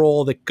kind of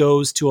role that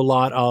goes to a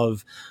lot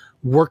of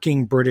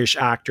working British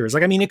actors.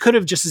 Like, I mean, it could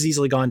have just as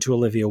easily gone to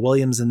Olivia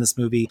Williams in this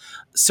movie.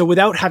 So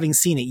without having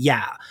seen it,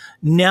 yeah.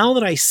 Now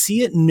that I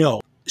see it,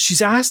 no.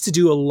 She's asked to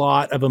do a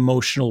lot of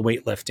emotional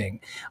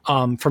weightlifting,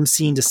 from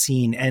scene to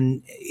scene,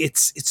 and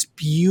it's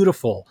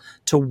beautiful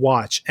to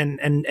watch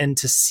and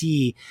to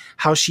see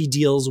how she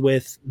deals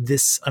with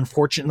this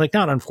unfortunate, like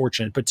not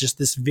unfortunate, but just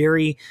this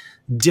very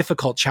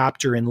difficult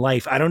chapter in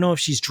life. I don't know if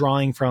she's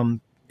drawing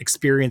from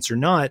experience or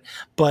not,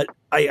 but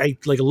I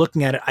like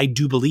looking at it, I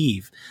do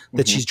believe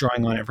that Mm-hmm. she's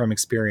drawing on it from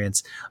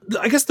experience.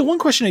 I guess the one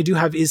question I do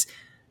have is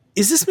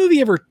this movie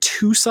ever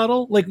too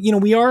subtle? Like,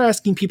 we are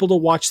asking people to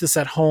watch this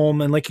at home.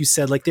 And like you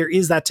said, like there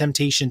is that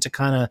temptation to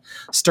kind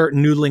of start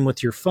noodling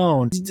with your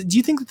phone. Do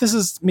you think that this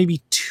is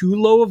maybe too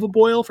low of a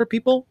boil for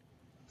people?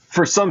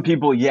 For some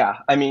people, yeah.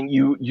 I mean,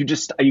 you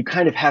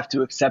kind of have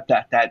to accept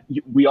that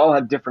we all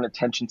have different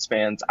attention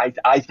spans.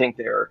 I think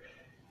they're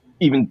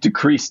even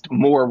decreased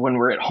more when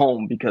we're at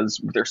home, because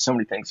there's so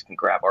many things that can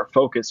grab our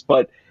focus.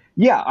 But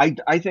yeah,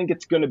 I think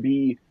it's going to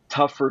be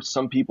tough for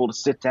some people to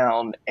sit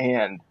down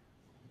and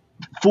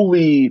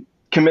fully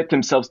commit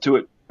themselves to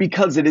it,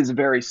 because it is a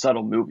very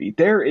subtle movie.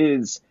 There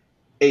is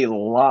a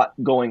lot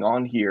going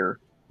on here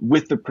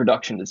with the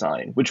production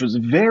design, which was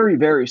very,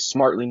 very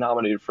smartly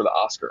nominated for the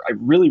Oscar. I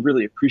really,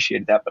 really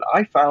appreciated that. But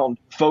I found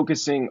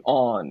focusing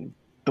on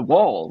the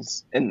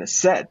walls and the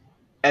set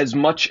as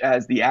much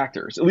as the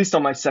actors, at least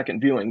on my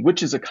second viewing,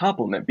 which is a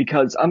compliment,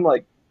 because I'm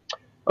like,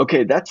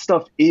 okay, that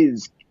stuff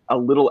is a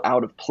little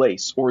out of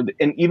place.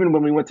 And even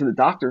when we went to the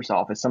doctor's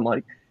office, I'm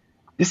like,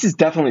 this is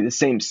definitely the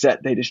same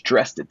set. They just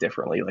dressed it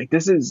differently. Like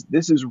this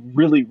is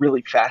really,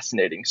 really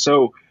fascinating.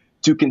 So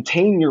to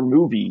contain your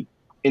movie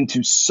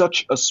into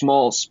such a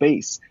small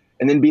space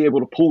and then be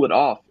able to pull it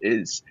off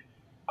is,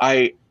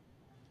 I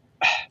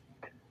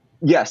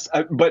yes,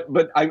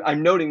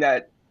 I'm noting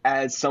that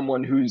as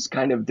someone who's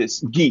kind of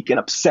this geek and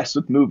obsessed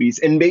with movies,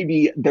 and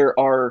maybe there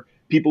are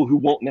people who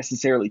won't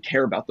necessarily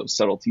care about those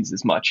subtleties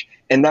as much,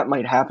 and that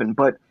might happen.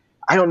 But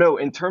I don't know.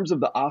 In terms of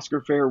the Oscar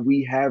fare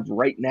we have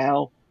right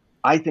now,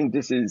 I think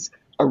this is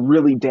a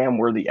really damn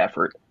worthy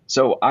effort.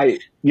 So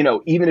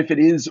even if it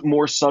is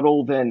more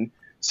subtle than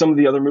some of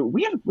the other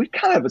movies, we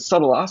kind of have a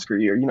subtle Oscar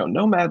year.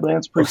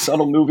 Nomadland's a pretty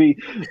subtle movie.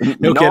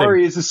 No Minari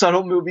kidding. is a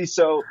subtle movie.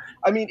 So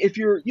I mean, if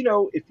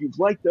you've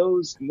liked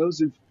those and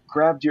those have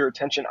grabbed your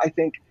attention, I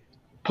think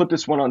put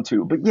this one on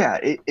too. But yeah,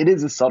 it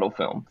is a subtle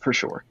film for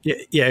sure. Yeah,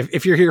 yeah.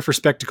 If you're here for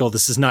spectacle,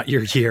 this is not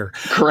your year.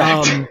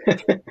 Correct.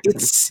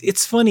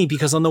 It's funny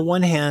because on the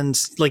one hand,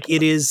 like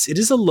it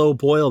is a low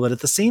boil, but at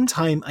the same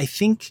time, I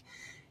think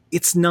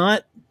it's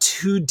not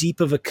too deep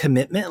of a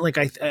commitment. Like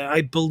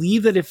I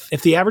believe that if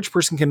the average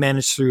person can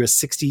manage through a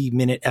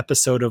 60-minute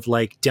episode of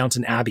like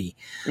Downton Abbey,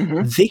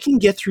 they can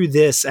get through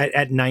this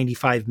at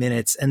 95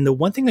 minutes. And the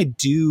one thing I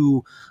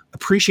do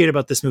appreciate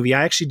about this movie,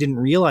 I actually didn't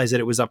realize that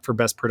it was up for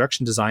best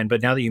production design,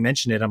 but now that you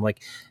mention it, I'm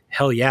like,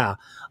 hell yeah.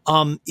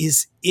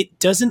 Is it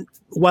doesn't,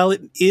 while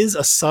it is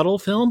a subtle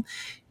film,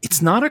 it's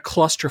not a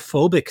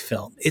claustrophobic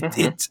film.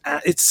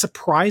 It's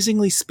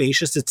surprisingly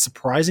spacious. It's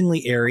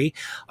surprisingly airy.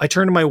 I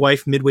turned to my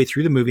wife midway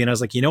through the movie and I was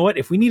like, you know what?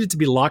 If we needed to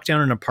be locked down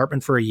in an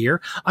apartment for a year,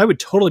 I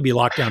would totally be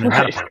locked down in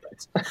that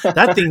apartment.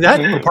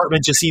 That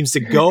apartment just seems to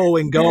go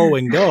and go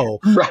and go.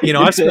 Right.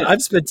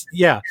 I've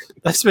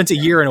spent a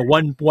year in a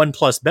one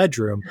plus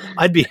bedroom.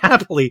 I'd be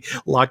happily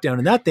locked down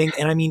in that thing.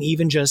 And I mean,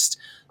 even just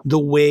the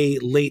way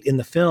late in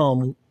the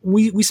film,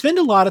 we spend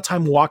a lot of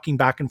time walking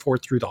back and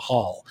forth through the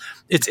hall.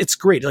 It's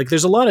great. Like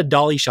there's a lot of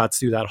dolly shots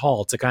through that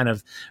hall to kind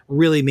of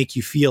really make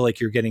you feel like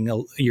you're getting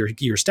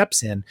your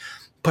steps in.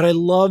 But I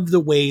love the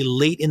way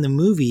late in the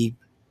movie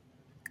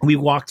we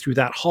walk through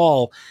that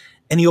hall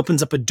and he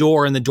opens up a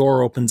door and the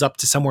door opens up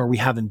to somewhere we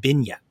haven't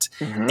been yet.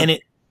 And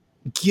it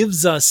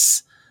gives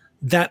us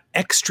that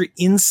extra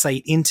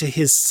insight into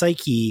his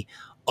psyche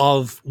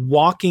of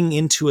walking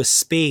into a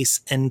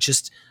space and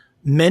just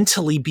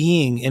mentally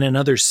being in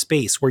another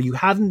space where you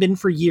haven't been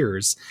for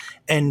years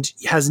and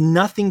has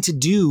nothing to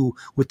do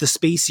with the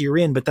space you're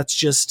in, but that's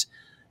just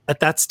at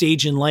that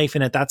stage in life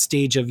and at that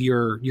stage of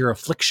your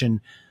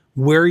affliction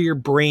where your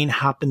brain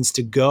happens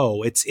to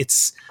go.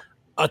 It's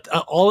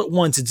all at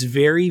once. It's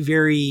very,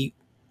 very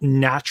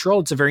natural.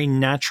 It's a very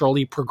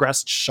naturally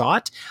progressed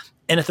shot,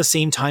 and at the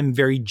same time,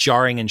 very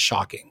jarring and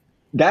shocking.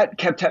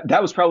 That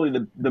was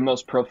probably the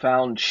most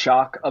profound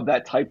shock of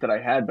that type that I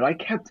had, but I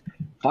kept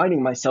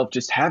finding myself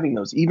just having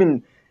those.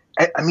 Even,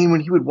 I mean,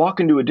 when he would walk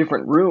into a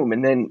different room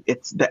and then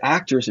it's the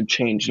actors have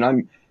changed,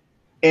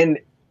 and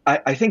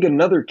I think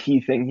another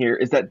key thing here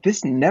is that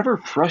this never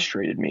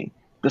frustrated me.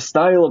 The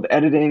style of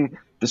editing,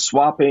 the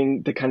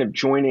swapping, the kind of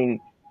joining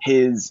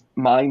his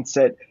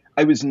mindset,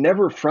 I was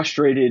never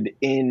frustrated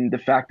in the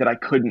fact that I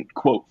couldn't,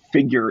 quote,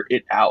 figure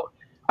it out.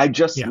 I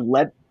just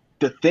let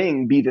the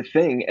thing be the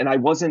thing, and I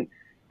wasn't.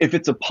 If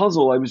it's a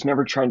puzzle, I was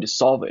never trying to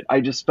solve it.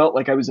 I just felt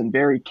like I was in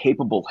very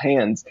capable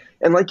hands.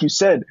 And like you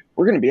said,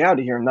 we're going to be out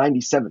of here in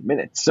 97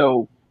 minutes.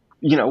 So,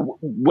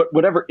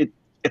 whatever,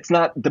 it's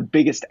not the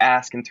biggest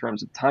ask in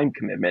terms of time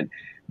commitment.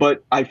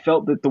 But I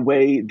felt that the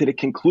way that it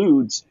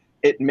concludes,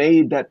 it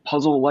made that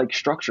puzzle-like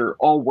structure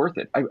all worth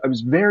it. I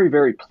was very,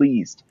 very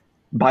pleased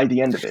by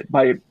the end of it,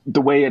 by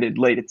the way it had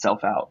laid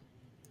itself out.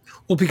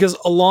 Well, because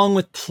along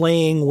with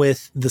playing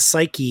with the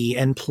psyche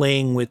and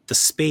playing with the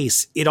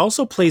space, it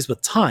also plays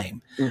with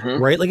time,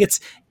 right? Like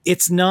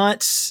it's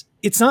not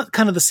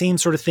kind of the same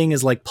sort of thing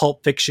as like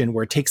Pulp Fiction,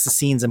 where it takes the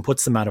scenes and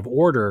puts them out of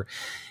order.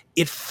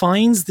 It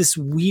finds this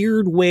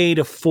weird way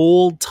to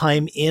fold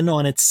time in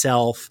on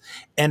itself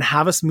and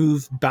have us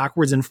move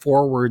backwards and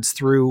forwards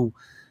through.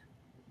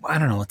 I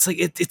don't know. It's like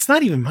it's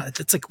not even.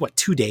 It's like what,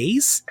 2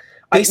 days?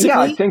 Basically,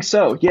 I think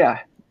so. Yeah.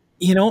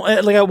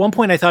 Like at one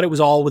point I thought it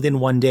was all within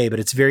one day, but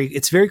it's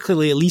very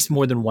clearly at least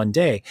more than one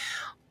day.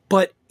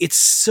 But it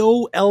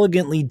so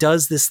elegantly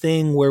does this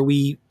thing where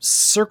we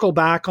circle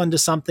back onto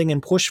something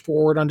and push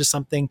forward onto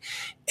something.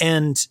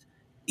 And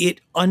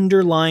it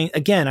underlines,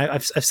 again,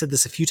 I've said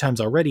this a few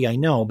times already, I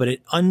know, but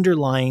it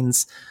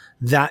underlines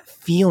that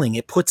feeling.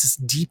 It puts us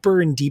deeper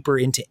and deeper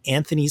into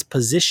Anthony's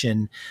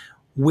position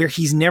where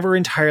he's never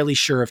entirely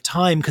sure of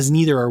time, because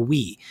neither are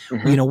we.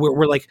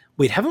 We're like,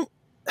 wait, haven't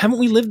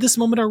we lived this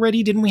moment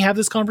already? Didn't we have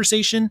this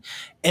conversation?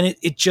 And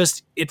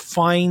it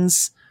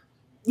finds,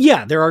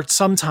 there are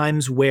some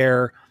times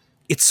where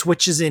it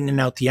switches in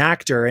and out the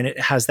actor and it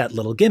has that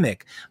little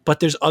gimmick, but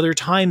there's other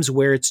times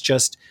where it's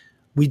just,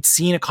 we'd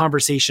seen a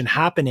conversation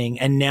happening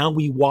and now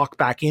we walk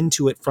back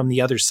into it from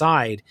the other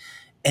side.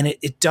 And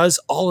it does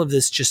all of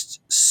this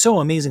just so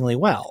amazingly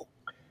well.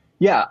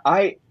 Yeah.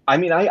 I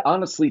mean, I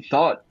honestly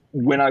thought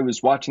when I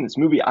was watching this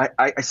movie,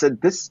 I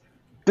said, this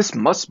this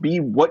must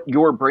be what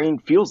your brain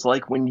feels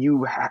like when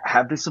you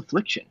have this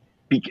affliction.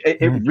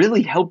 It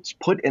really helps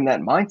put in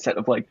that mindset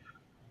of like,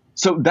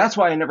 so that's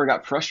why I never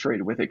got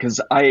frustrated with it, because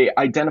I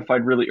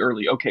identified really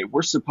early, okay,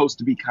 we're supposed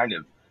to be kind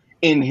of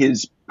in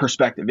his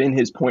perspective, in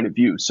his point of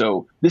view.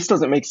 So this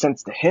doesn't make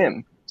sense to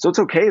him. So it's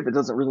okay if it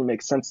doesn't really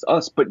make sense to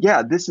us. But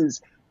yeah, this is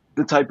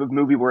the type of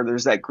movie where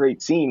there's that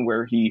great scene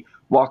where he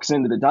walks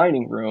into the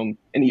dining room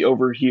and he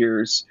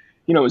overhears,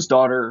 his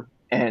daughter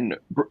and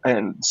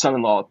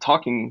son-in-law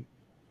talking.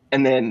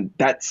 And then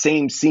that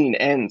same scene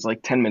ends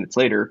like 10 minutes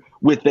later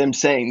with them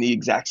saying the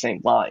exact same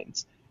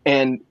lines.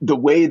 And the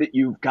way that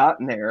you've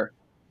gotten there,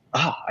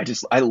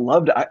 I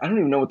loved it. I don't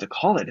even know what to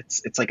call it.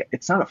 It's like,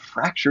 it's not a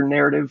fractured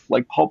narrative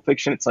like Pulp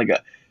Fiction. It's like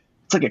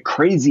a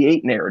Crazy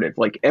Eight narrative.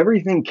 Like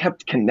everything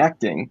kept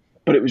connecting,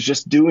 but it was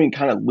just doing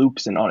kind of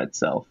loops and on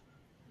itself.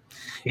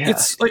 Yeah.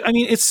 It's like, I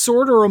mean, it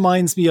sort of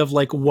reminds me of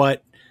like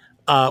what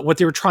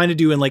they were trying to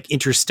do in like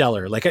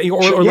Interstellar, like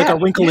like a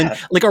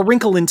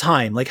wrinkle in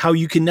time, like how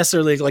you can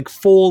necessarily like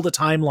fold a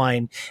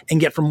timeline and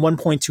get from one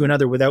point to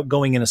another without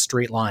going in a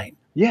straight line.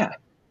 Yeah.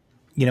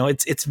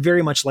 It's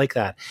very much like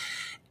that.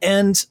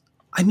 And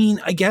I mean,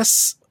 I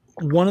guess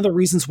one of the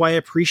reasons why I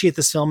appreciate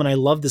this film and I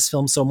love this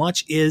film so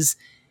much is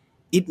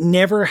it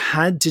never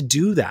had to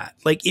do that.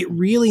 Like it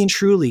really and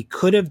truly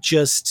could have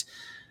just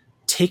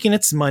taken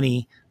its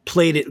money,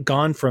 played it,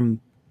 gone from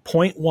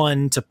point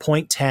 1 to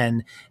point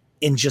 10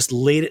 and just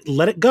let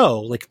it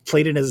go, like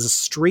played it as a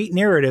straight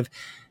narrative.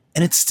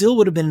 And it still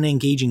would have been an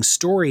engaging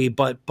story,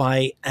 but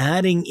by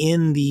adding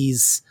in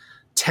these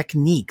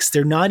techniques,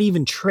 they're not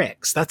even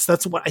tricks. That's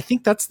what I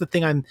think. That's the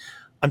thing I'm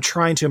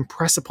trying to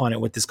impress upon it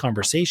with this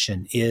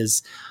conversation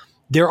is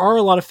there are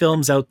a lot of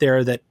films out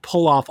there that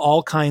pull off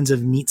all kinds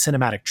of neat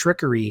cinematic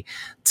trickery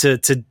to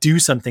do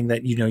something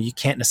that, you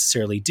can't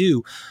necessarily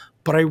do.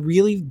 But I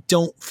really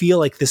don't feel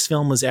like this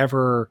film was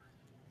ever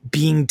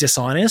being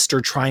dishonest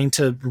or trying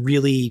to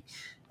really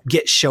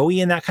get showy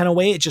in that kind of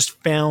way. It just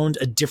found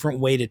a different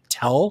way to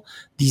tell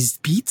these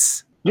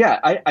beats. Yeah,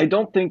 I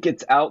don't think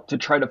it's out to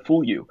try to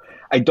fool you.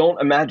 I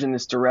don't imagine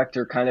this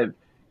director kind of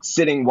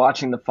sitting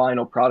watching the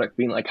final product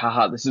being like,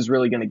 haha, this is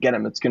really going to get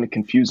him. It's going to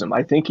confuse him.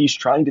 I think he's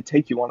trying to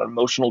take you on an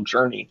emotional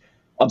journey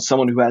of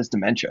someone who has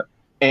dementia.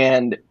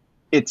 And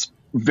it's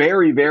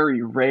very,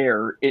 very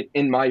rare,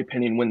 in my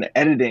opinion, when the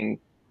editing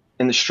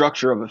and the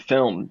structure of a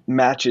film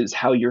matches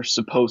how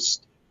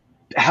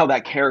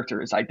that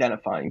character is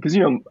identifying. Because,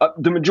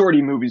 the majority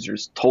of movies are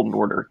just told in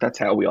order. That's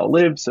how we all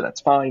live, so that's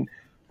fine.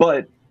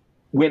 But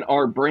when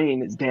our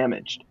brain is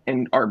damaged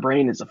and our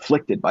brain is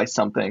afflicted by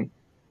something,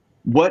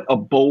 what a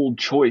bold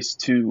choice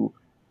to,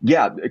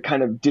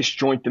 kind of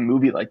disjoint the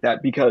movie like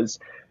that. Because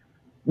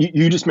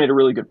you just made a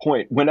really good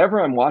point.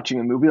 Whenever I'm watching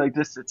a movie like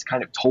this, it's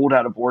kind of told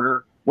out of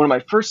order.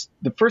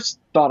 The first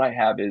thought I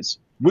have is,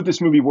 would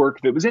this movie work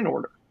if it was in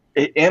order?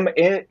 Am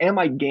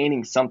I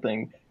gaining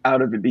something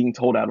out of it being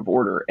told out of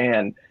order?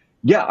 And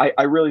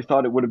I really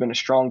thought it would have been a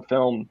strong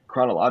film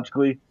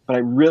chronologically, but I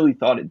really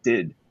thought it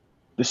did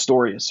the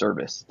story a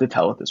service to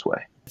tell it this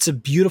way. It's a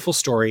beautiful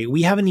story.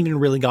 We haven't even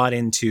really got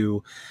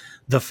into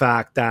the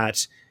fact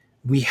that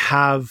we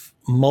have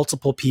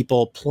multiple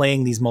people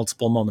playing these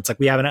multiple moments. Like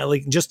we haven't,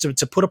 like, just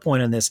to put a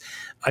point on this,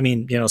 I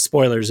mean,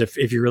 spoilers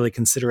if you really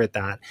consider it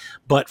that,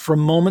 but from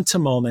moment to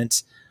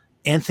moment,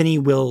 Anthony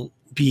will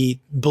be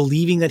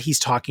believing that he's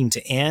talking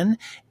to Anne,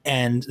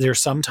 and there's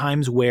some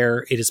times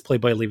where it is played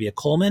by Olivia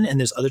Colman,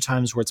 and there's other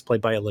times where it's played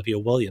by Olivia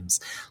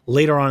Williams.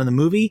 Later on in the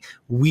movie,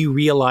 we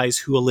realize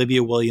who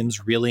Olivia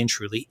Williams really and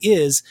truly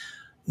is.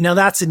 Now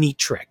that's a neat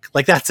trick.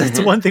 Like that's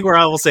one thing where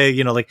I will say,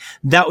 like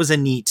that was a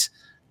neat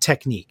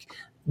technique.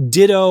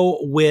 Ditto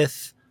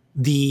with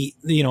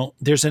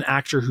there's an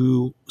actor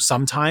who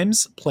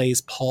sometimes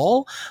plays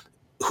Paul,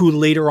 who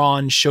later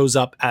on shows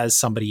up as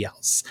somebody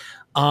else.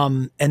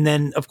 And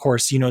then of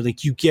course,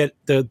 like you get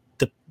the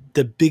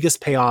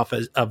biggest payoff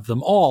of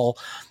them all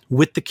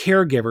with the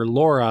caregiver,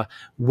 Laura,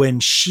 when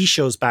she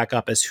shows back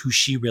up as who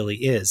she really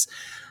is.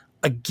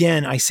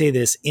 Again, I say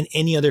this, in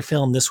any other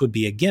film, this would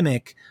be a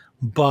gimmick,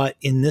 but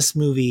in this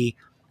movie,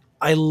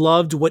 I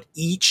loved what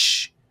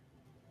each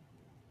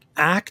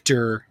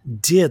actor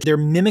did. They're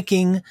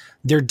mimicking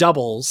their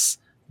doubles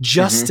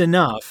just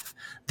enough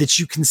that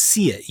you can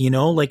see it,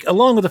 like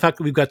along with the fact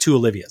that we've got two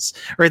Olivias,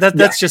 right?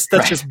 That's just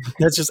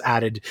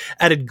added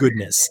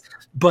goodness.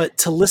 But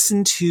to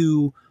listen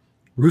to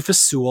Rufus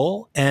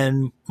Sewell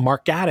and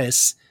Mark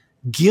Gatiss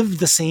give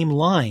the same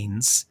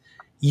lines,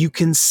 you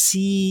can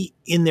see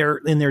in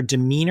their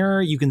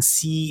demeanor, you can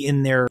see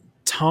in their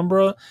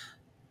timbre,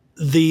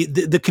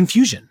 the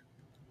confusion.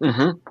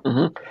 And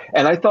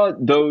I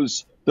thought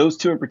those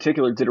two in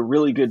particular did a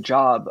really good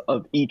job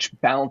of each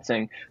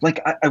balancing.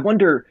 Like, I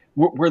wonder,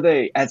 were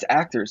they, as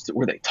actors,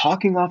 were they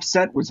talking off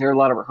set? Was there a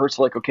lot of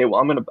rehearsal? Like, okay, well,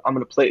 I'm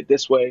gonna play it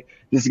this way.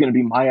 This is gonna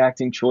be my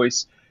acting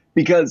choice.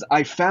 Because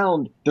I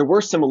found there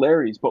were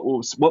similarities, but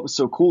what was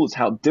so cool is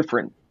how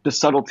different the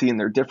subtlety in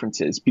their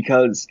differences.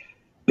 Because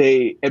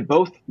they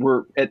both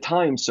were at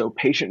times so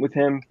patient with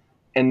him,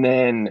 and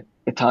then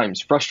at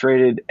times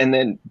frustrated, and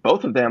then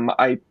both of them,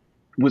 I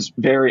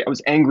I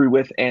was angry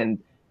with, and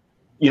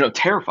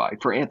terrified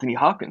for Anthony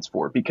Hopkins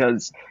for,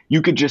 because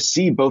you could just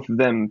see both of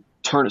them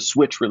turn a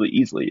switch really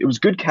easily. It was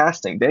good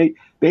casting.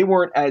 They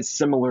weren't as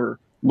similar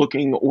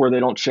looking, or they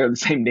don't share the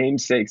same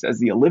namesakes as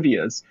the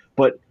Olivias,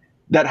 but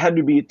that had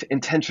to be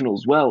intentional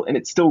as well, and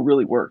it still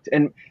really worked.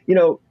 And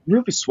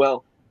Rufus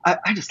Sewell,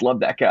 I just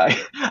love that guy.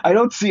 I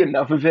don't see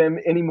enough of him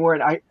anymore,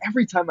 and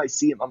every time I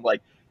see him, I'm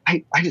like,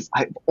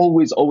 I've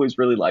always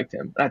really liked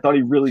him, and I thought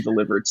he really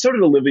delivered. So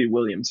did Olivia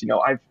Williams.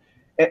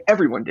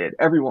 Everyone did.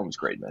 Everyone was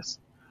great in this.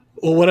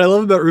 Well, what I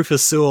love about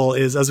Rufus Sewell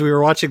is, as we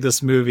were watching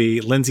this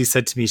movie, Lindsay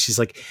said to me, she's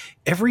like,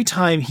 every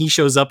time he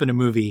shows up in a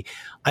movie,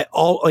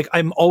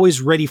 I'm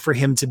always ready for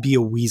him to be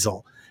a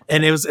weasel.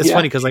 And it's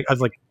funny because I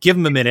was like, give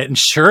him a minute, and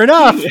sure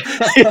enough,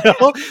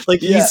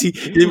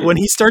 when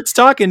he starts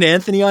talking to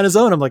Anthony on his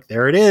own, I'm like,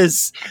 there it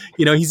is.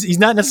 He's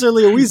not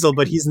necessarily a weasel,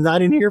 but he's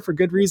not in here for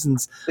good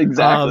reasons.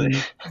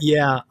 Exactly.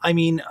 I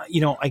mean,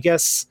 I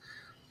guess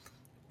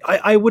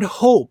I would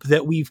hope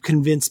that we've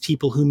convinced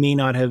people who may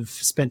not have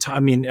spent time. I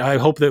mean, I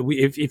hope that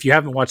if you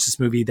haven't watched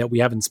this movie, that we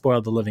haven't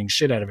spoiled the living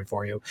shit out of it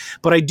for you.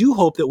 But I do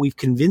hope that we've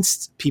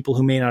convinced people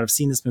who may not have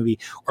seen this movie,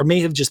 or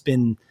may have just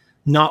been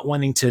not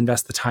wanting to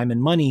invest the time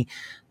and money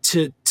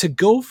to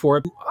go for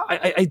it.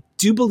 I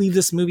do believe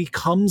this movie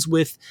comes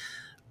with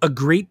a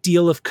great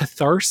deal of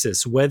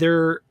catharsis,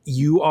 whether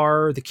you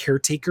are the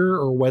caretaker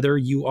or whether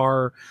you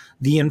are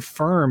the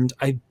infirmed.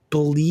 I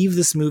believe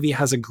this movie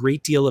has a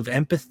great deal of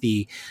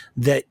empathy,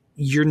 that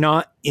you're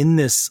not in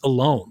this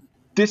alone.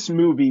 This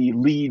movie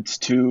leads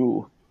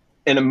to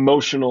an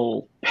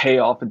emotional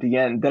payoff at the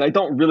end that I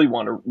don't really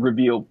want to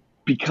reveal,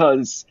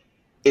 because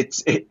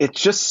it's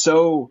just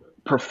so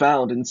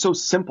profound and so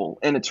simple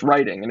in its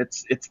writing, and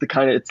it's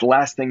the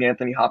last thing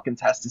Anthony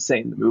Hopkins has to say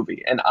in the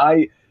movie. And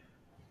I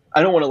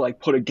don't want to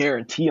put a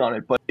guarantee on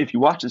it, but if you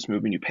watch this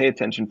movie and you pay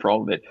attention for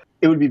all of it,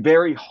 it would be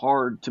very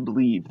hard to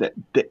believe that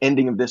the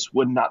ending of this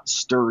would not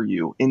stir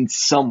you in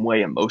some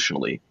way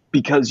emotionally,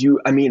 because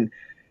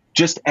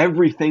just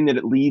everything that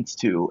it leads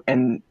to,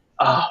 and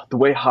the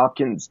way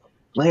Hopkins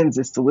lands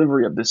this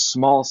delivery of this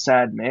small,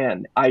 sad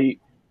man,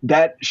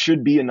 that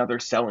should be another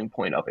selling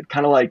point of it.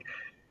 Kind of like,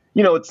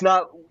 it's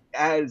not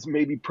as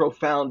maybe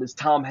profound as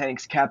Tom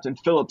Hanks' Captain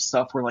Phillips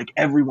stuff, where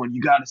everyone,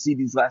 you got to see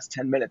these last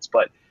 10 minutes,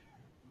 but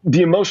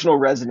the emotional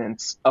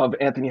resonance of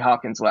Anthony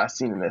Hopkins' last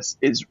scene in this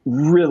is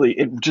really,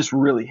 it just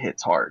really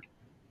hits hard.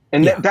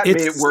 And that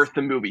made it worth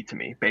the movie to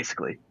me,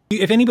 basically.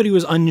 If anybody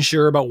was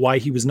unsure about why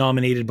he was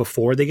nominated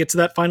before they get to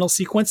that final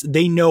sequence,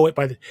 they know it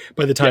by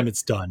the time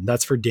it's done.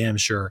 That's for damn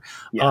sure.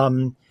 Yeah.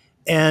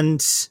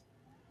 And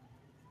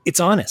it's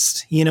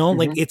honest,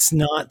 mm-hmm. It's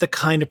not the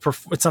kind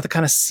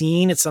of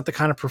scene, it's not the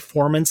kind of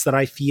performance that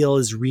I feel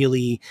is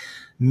really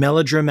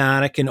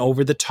melodramatic and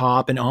over the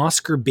top and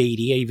Oscar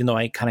baity, even though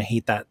I kind of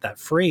hate that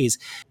phrase.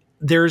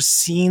 There's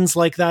scenes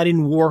like that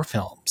in war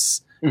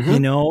films.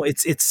 Mm-hmm.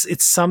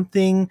 It's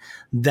something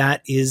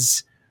that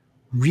is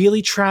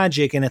really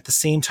tragic and at the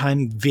same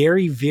time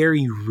very,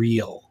 very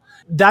real.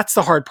 That's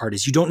the hard part,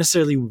 is you don't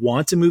necessarily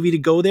want a movie to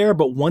go there,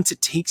 but once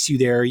it takes you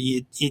there,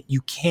 you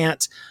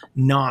can't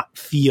not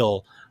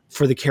feel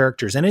for the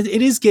characters. And it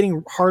is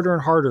getting harder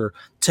and harder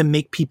to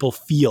make people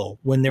feel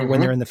when they're, mm-hmm. when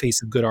they're in the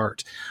face of good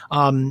art.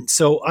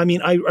 So, I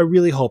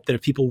really hope that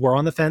if people were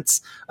on the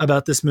fence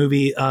about this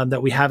movie,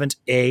 that we haven't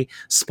A,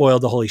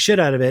 spoiled the holy shit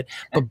out of it,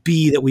 but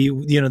B, that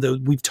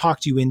we've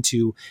talked you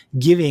into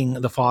giving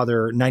the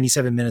father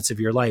 97 minutes of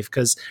your life.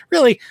 Cause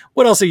really,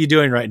 what else are you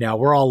doing right now?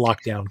 We're all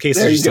locked down.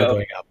 Cases are still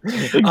going up.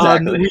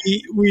 Exactly.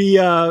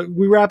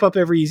 We wrap up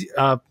every,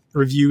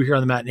 review here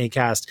on the Matinee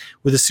Cast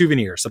with a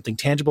souvenir, something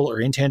tangible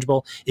or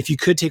intangible. If you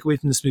could take away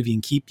from this movie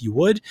and keep, you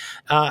would.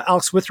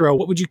 Alex Withrow,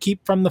 what would you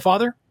keep from The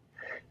Father?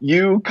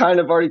 You kind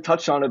of already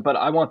touched on it, but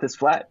I want this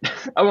flat.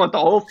 I want the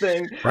whole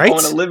thing. Right? I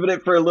want to live in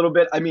it for a little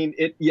bit.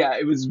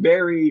 It was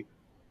very,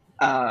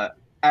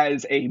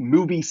 as a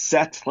movie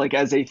set,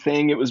 as a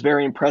thing, it was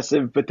very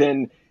impressive. But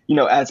then,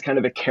 as kind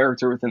of a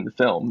character within the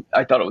film,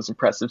 I thought it was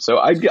impressive. So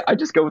I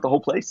just go with the whole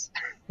place.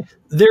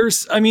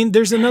 There's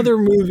another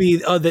movie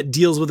that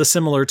deals with a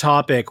similar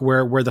topic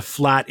where the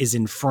flat is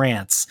in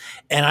France.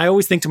 And I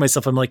always think to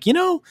myself, I'm like,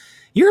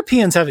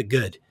 Europeans have it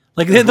good.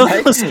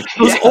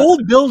 Those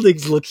old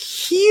buildings look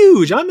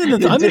huge. I'm in a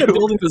building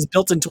that was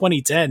built in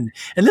 2010,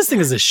 and this thing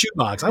is a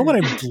shoebox. I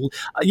want to,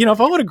 if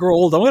I want to grow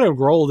old, I want to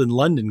grow old in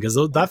London, because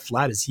that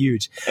flat is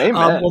huge.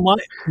 Well,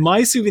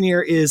 my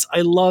souvenir is,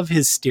 I love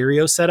his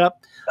stereo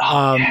setup.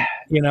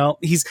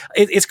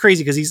 It's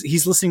crazy because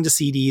he's listening to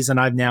CDs, and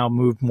I've now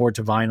moved more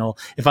to vinyl.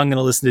 If I'm going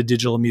to listen to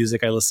digital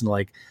music, I listen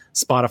to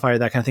Spotify or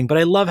that kind of thing. But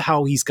I love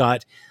how he's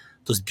got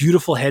those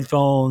beautiful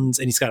headphones,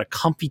 and he's got a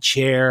comfy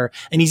chair,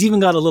 and he's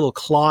even got a little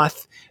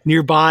cloth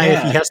nearby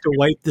if he has to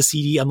wipe the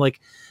CD. I'm like,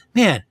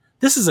 man,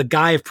 this is a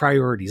guy of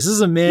priorities. This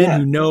is a man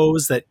who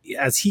knows that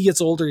as he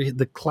gets older,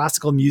 the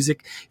classical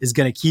music is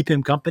going to keep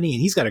him company, and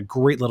he's got a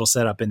great little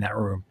setup in that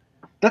room.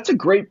 That's a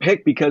great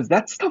pick, because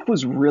that stuff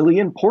was really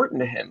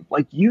important to him.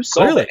 You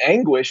saw the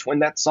anguish when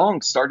that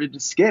song started to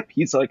skip.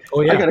 He's like,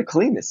 I got to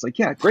clean this.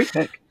 Great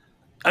pick.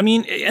 I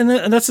mean,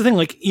 and that's the thing,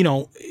 like, you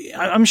know,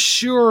 I'm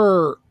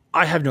sure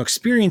I have no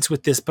experience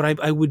with this, but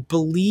I would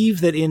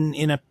believe that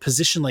in a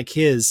position like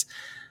his,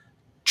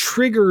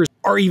 triggers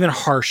are even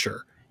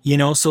harsher, you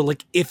know? So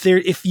like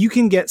if you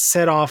can get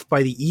set off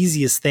by the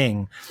easiest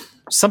thing,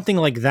 something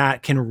like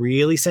that can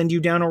really send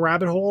you down a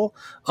rabbit hole.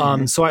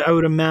 So I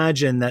would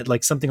imagine that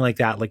like something like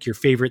that, like your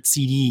favorite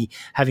CD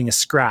having a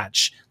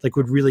scratch, like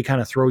would really kind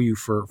of throw you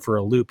for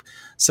a loop.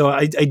 So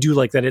I do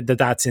like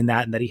that's in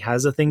that, and that he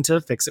has a thing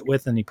to fix it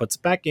with, and he puts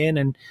it back in,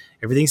 and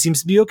everything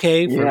seems to be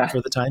okay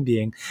for the time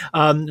being.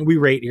 We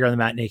rate here on the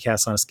Matinee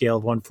Cast on a scale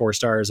of 1 to 4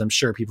 stars. I'm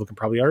sure people can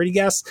probably already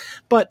guess,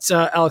 but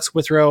Alex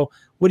Withrow,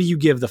 what do you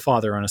give The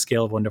Father on a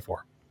scale of 1 to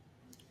 4?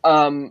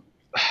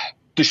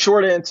 The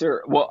short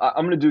answer, well,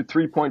 I'm going to do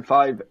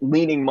 3.5,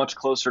 leaning much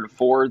closer to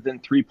 4 than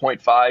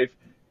 3.5,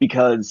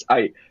 because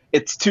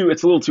it's a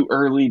little too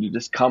early to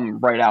just come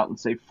right out and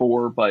say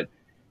 4. But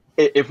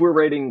if we're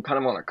rating kind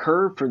of on a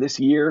curve for this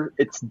year,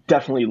 it's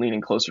definitely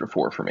leaning closer to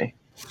 4 for me.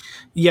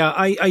 Yeah,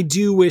 I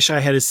do wish I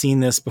had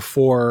seen this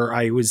before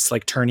I was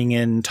like turning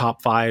in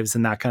top 5s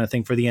and that kind of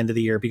thing for the end of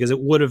the year, because it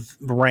would have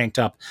ranked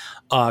up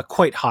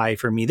quite high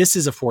for me. This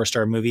is a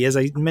 4-star movie. As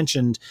I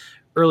mentioned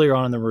earlier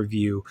on in the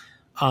review,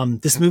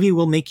 this movie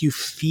will make you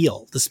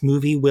feel. This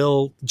movie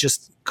will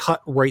just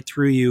cut right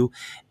through you.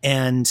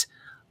 And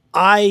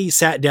I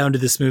sat down to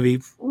this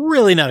movie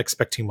really not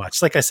expecting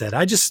much. Like I said,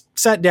 I just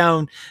sat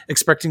down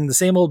expecting the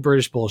same old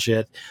British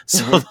bullshit.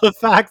 So the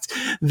fact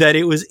that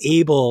it was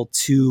able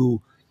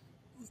to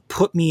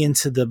put me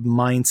into the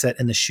mindset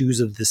and the shoes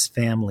of this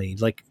family,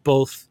 like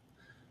both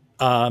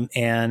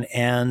Anne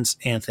and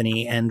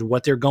Anthony, and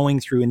what they're going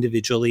through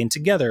individually and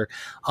together,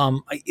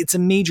 it's a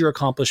major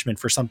accomplishment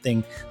for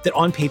something that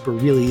on paper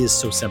really is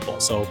so simple.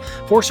 So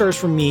 4 stars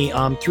from me,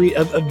 a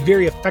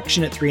very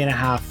affectionate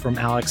 3.5 from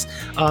Alex.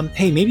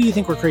 Hey, maybe you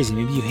think we're crazy.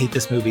 Maybe you hate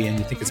this movie and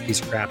you think it's a piece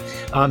of crap.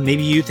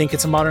 Maybe you think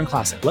it's a modern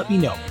classic. Let me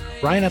know.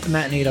 Ryan at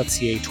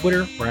thematinee.ca,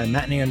 Twitter, Ryan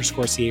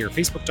matinee_ca, or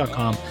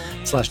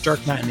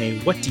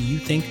Facebook.com/darkmatinee. What do you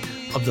think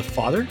of The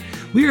Father?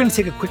 We are going to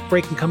take a quick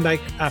break and come back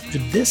after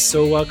this.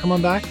 So come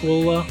on back.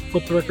 We'll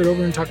flip the record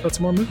over and talk about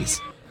some more movies.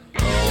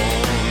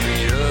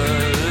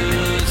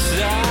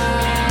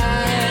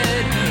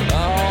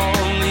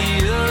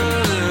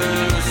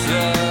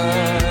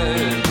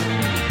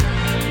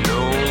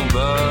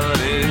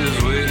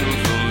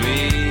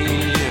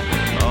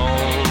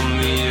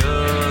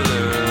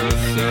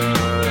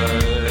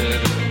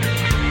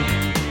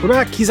 We're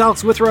back. He's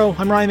Alex Withrow.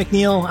 I'm Ryan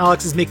McNeil.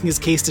 Alex is making his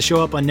case to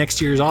show up on next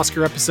year's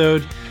Oscar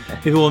episode.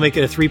 Maybe we'll make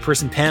it a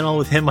 3-person panel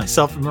with him,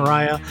 myself, and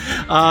Mariah.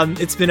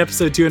 It's been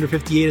episode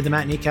 258 of the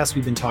Matinee Cast.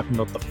 We've been talking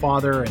about The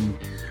Father and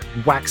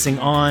waxing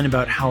on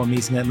about how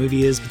amazing that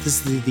movie is. But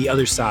this is the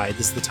other side.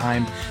 This is the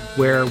time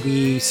where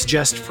we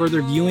suggest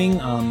further viewing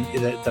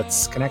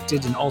that's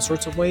connected in all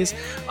sorts of ways.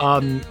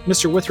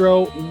 Mr.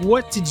 Withrow,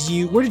 where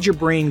did your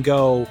brain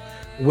go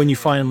when you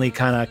finally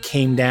kind of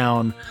came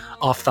down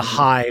off the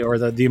high, or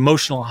the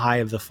emotional high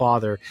of The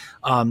Father,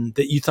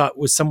 that you thought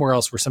was somewhere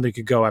else where somebody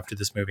could go after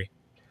this movie?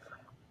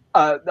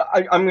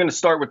 I'm going to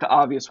start with the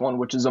obvious one,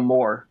 which is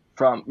Amour,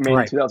 from made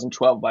in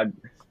 2012 by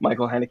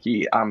Michael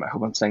Haneke. I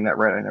hope I'm saying that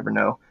right. I never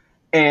know.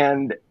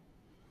 And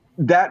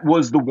that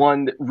was the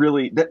one that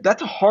really,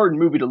 that's a hard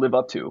movie to live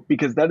up to,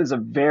 because that's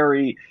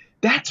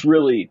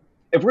really,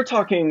 if we're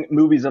talking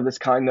movies of this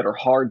kind that are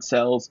hard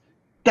sells,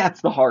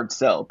 that's the hard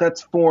sell.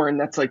 That's foreign.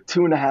 That's like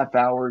 2.5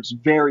 hours,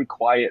 very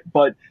quiet.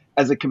 But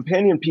as a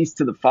companion piece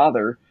to The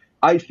Father,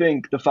 I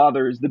think The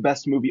Father is the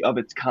best movie of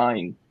its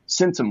kind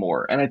since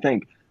Amour. And I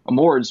think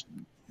Amour is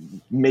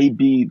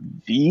maybe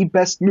the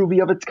best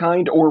movie of its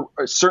kind, or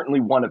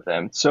certainly one of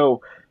them.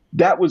 So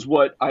that was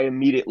what I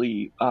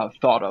immediately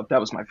thought of.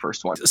 That was my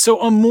first one.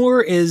 So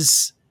Amour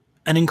is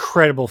an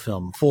incredible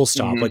film, full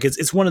stop. Like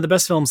it's one of the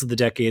best films of the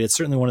decade. It's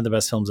certainly one of the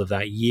best films of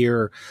that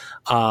year.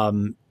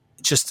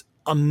 Just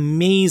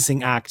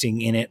amazing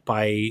acting in it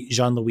by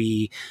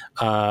Jean-Louis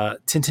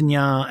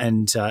Trintignant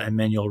and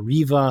Emmanuel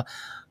Riva.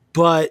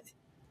 But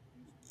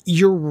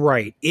you're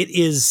right. It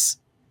is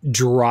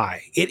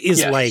dry. It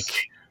is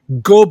like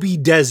Gobi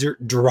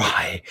Desert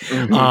dry.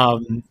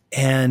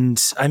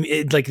 And I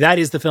mean, like, that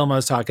is the film I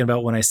was talking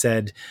about when I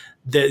said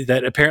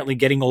that apparently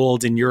getting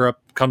old in Europe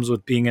comes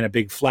with being in a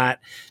big flat,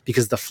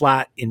 because the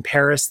flat in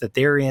Paris that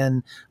they're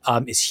in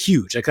is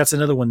huge. Like, that's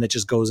another one that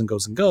just goes and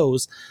goes and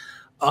goes.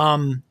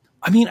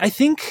 I mean, I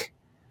think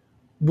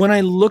when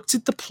I looked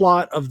at the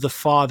plot of The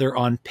Father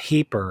on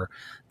paper,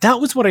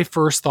 that was what I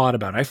first thought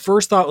about. I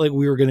first thought like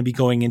we were going to be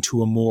going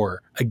into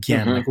Amour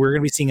again. Like we were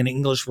going to be seeing an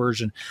English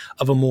version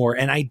of Amour.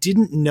 And I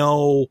didn't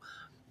know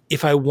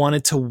if I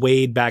wanted to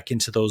wade back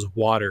into those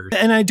waters.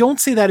 And I don't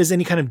say that as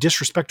any kind of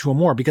disrespect to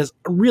Amour, because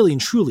really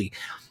and truly,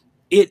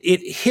 it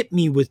hit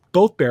me with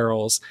both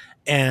barrels.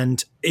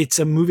 And it's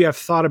a movie I've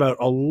thought about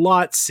a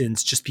lot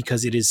since, just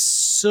because it is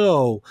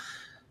so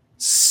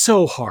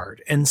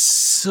hard and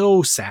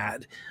so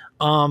sad.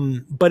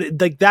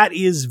 But that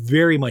is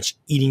very much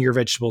eating your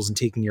vegetables and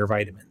taking your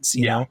vitamins,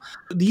 you know?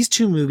 These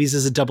two movies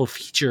as a double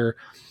feature,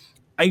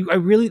 I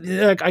really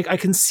like, I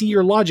can see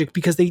your logic,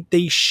 because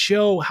they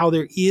show how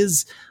there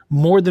is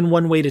more than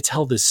one way to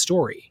tell this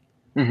story.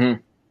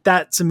 Mm-hmm.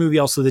 That's a movie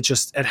also that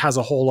just, it has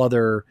a whole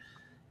other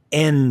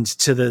end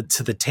to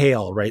the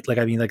tale, right? Like,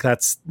 I mean, like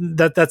that's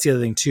the other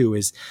thing too,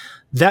 is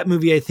that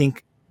movie, I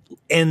think,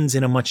 ends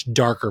in a much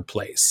darker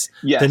place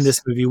than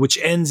this movie, which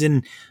ends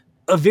in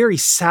a very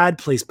sad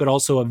place, but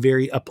also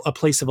a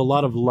place of a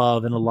lot of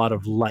love and a lot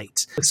of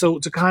light. So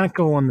to kind of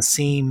go on the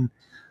same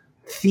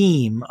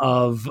theme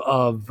of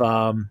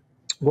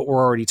what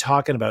we're already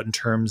talking about in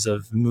terms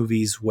of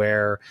movies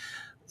where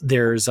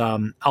there's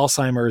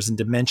Alzheimer's and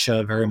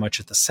dementia very much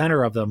at the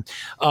center of them.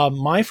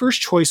 My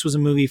first choice was a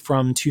movie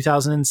from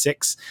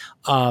 2006,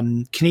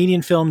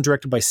 Canadian film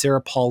directed by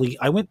Sarah Polley.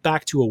 I went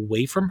back to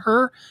Away from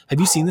Her. Have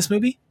you seen this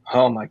movie?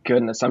 Oh my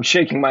goodness, I'm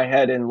shaking my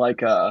head in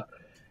like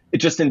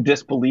just in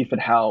disbelief at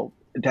how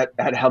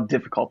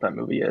difficult that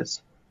movie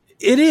is.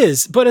 It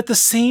is, but at the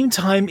same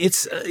time,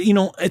 it's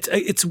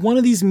it's one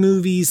of these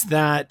movies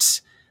that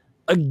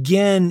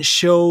again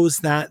shows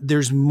that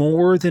there's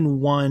more than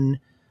one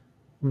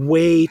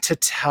way to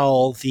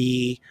tell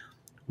the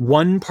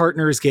one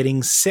partner is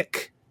getting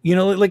sick.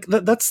 Like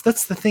that's the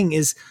thing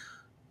is,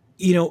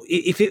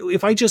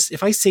 if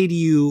I say to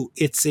you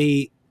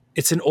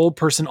it's an old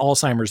person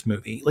Alzheimer's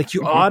movie, like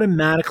you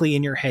automatically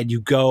in your head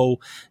you go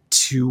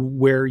to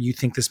where you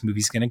think this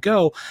movie's going to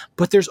go,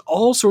 but there's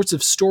all sorts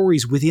of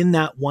stories within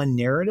that one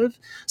narrative.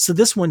 So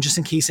this one, just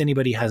in case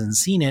anybody hasn't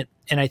seen it,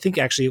 and I think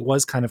actually it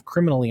was kind of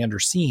criminally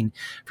underseen,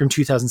 from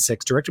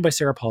 2006, directed by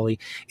Sarah Polley.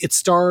 It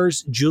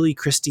stars Julie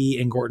Christie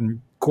and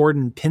Gordon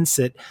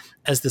Pinsent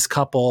as this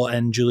couple,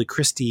 and Julie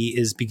Christie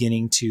is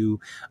beginning to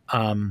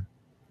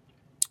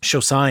show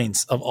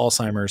signs of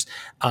Alzheimer's,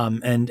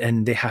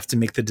 and they have to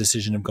make the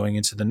decision of going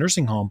into the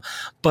nursing home.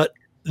 But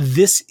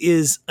this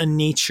is a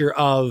nature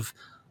of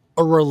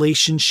a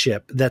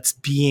relationship that's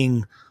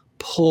being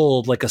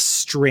pulled like a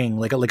string,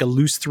 like a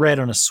loose thread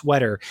on a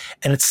sweater,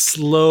 and it's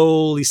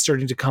slowly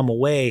starting to come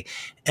away.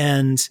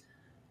 And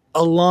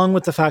along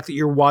with the fact that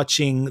you're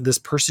watching this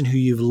person who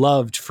you've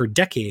loved for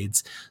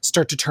decades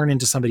start to turn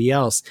into somebody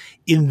else,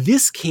 in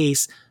this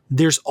case,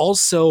 there's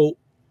also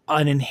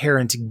an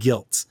inherent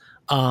guilt,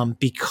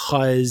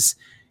 because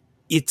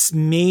it's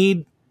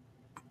made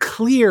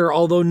clear,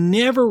 although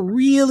never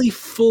really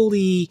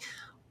fully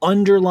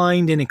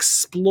underlined and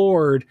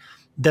explored,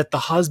 that the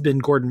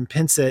husband, Gordon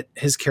Pinsent,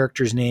 his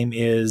character's name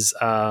is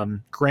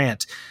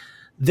Grant,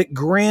 that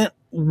Grant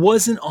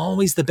wasn't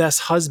always the best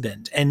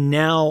husband. And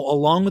now,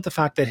 along with the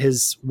fact that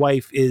his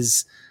wife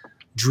is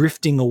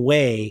drifting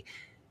away,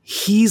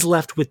 he's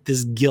left with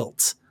this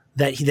guilt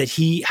that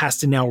he has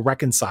to now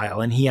reconcile,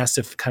 and he has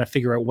to kind of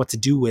figure out what to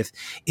do with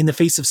in the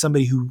face of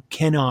somebody who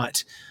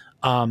cannot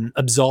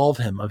absolve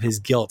him of his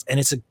guilt. And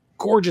it's a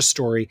gorgeous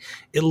story.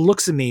 It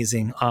looks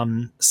amazing.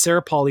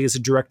 Sarah Polley is a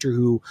director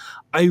who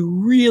I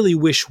really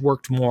wish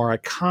worked more. I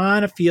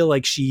kind of feel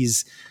like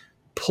she's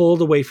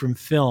pulled away from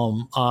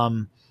film.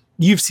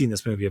 You've seen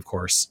this movie, of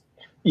course.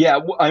 Yeah,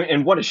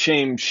 and what a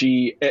shame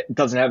she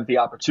doesn't have the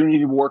opportunity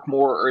to work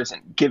more, or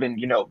isn't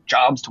given,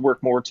 jobs to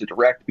work more to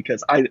direct,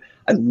 because I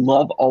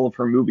love all of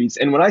her movies.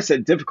 And when I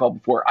said difficult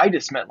before, I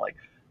just meant like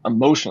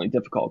emotionally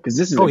difficult, because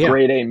this is a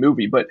grade A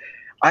movie. But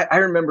I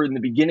remember in the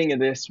beginning of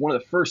this, one of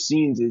the first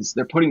scenes is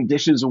they're putting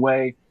dishes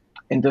away,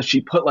 and does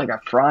she put like a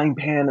frying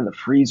pan in the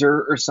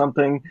freezer or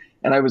something?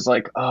 And I was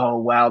like, oh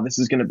wow, this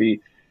is gonna be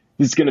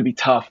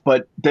tough.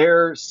 But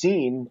their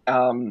scene,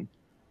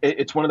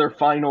 it's one of their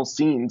final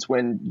scenes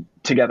when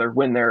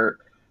they're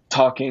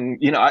talking.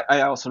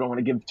 I also don't want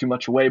to give too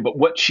much away, but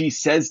what she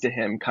says to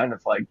him, kind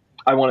of like,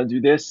 I want to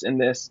do this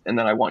and this, and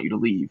then I want you to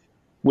leave,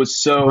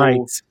 was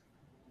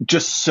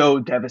just so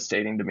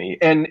devastating to me.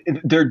 And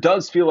there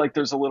does feel like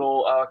there's a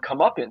little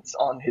comeuppance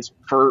on his,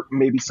 for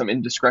maybe some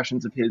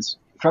indiscretions of his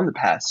from the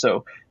past.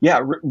 So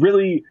yeah,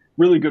 really,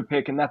 really good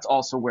pick. And that's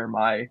also where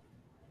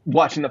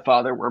watching The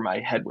Father, where my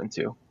head went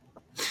to.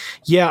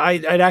 Yeah, I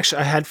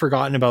had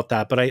forgotten about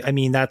that, but I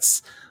mean,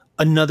 that's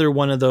another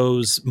one of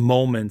those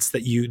moments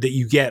that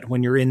you get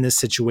when you're in this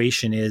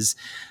situation, is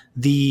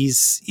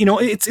these,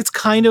 it's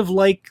kind of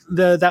like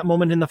that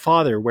moment in The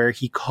Father where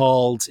he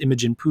called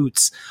Imogen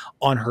Poots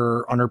on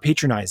her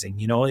patronizing.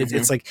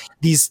 It's like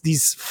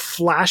these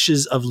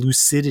flashes of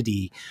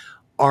lucidity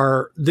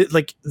are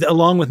like,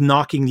 along with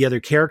knocking the other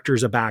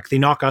characters aback, they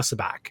knock us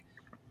aback.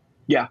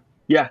 Yeah,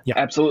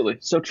 absolutely,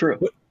 so true.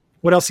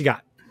 What else you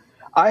got?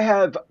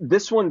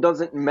 This one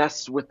doesn't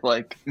mess with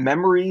like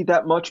memory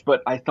that much,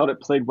 but I thought it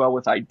played well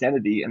with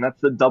identity, and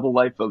that's The Double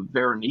Life of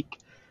Veronique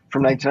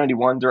from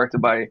 1991, directed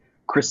by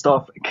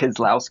Krzysztof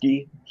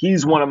Kieslowski.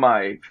 He's one of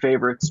my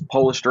favorites,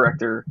 Polish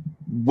director,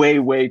 way,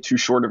 way too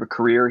short of a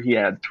career. He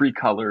had Three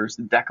Colors,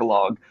 The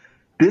Decalogue.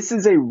 This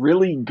is a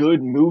really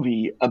good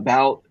movie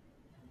about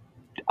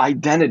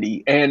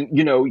identity, and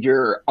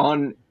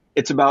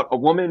it's about a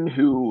woman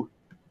who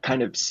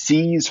kind of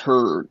sees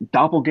her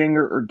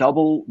doppelganger or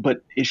double,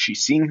 but is she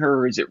seeing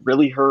her? Is it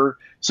really her?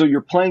 So you're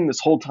playing this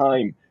whole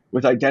time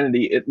with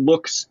identity. It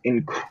looks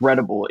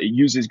incredible. It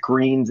uses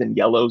greens and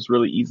yellows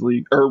really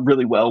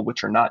well,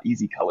 which are not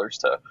easy colors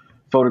to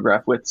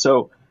photograph with.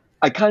 So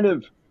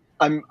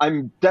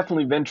I'm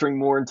definitely venturing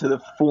more into the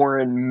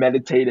foreign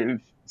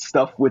meditative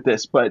stuff with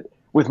this, but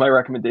with my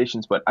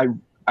recommendations. But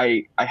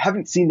I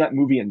haven't seen that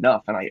movie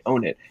enough, and I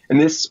own it.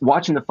 And this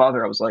watching The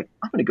Father, I was like,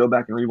 I'm going to go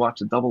back and rewatch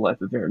The Double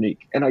Life of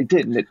Veronique, and I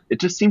did, and it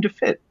just seemed to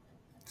fit.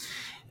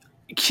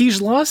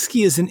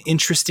 Kieślowski is an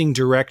interesting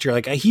director.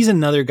 Like he's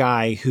another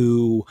guy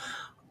who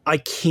I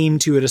came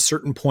to at a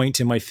certain point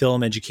in my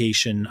film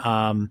education.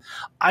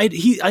 I'd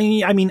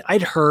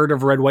heard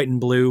of Red, White, and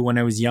Blue when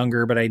I was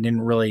younger, but I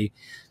didn't really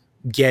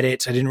get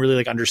it. I didn't really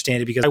like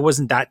understand it because I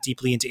wasn't that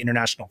deeply into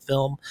international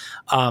film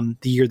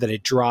the year that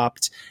it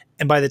dropped.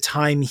 And by the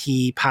time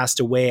he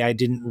passed away, I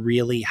didn't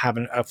really have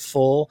a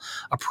full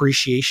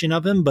appreciation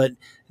of him. But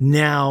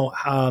now,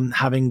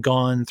 having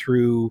gone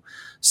through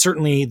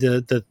certainly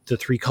the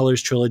Three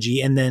Colors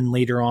trilogy, and then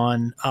later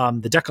on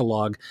the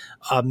Decalogue,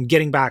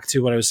 getting back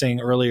to what I was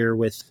saying earlier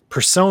with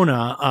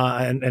Persona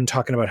and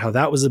talking about how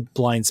that was a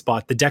blind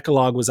spot. The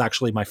Decalogue was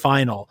actually my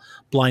final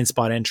blind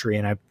spot entry,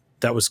 and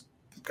that was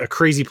a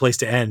crazy place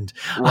to end.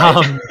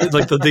 Right.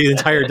 Like the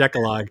entire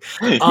Decalogue.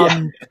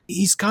 Yeah.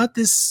 He's got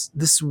this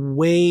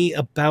way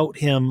about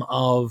him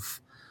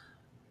of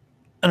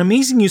an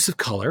amazing use of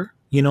color,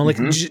 like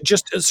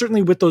just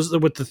certainly with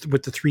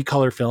the Three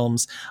Color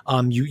films,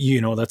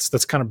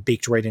 that's kind of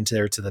baked right into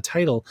there to the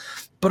title.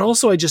 But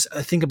also I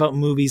think about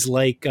movies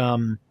like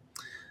the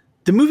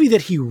movie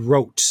that he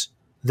wrote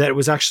that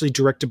was actually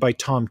directed by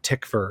Tom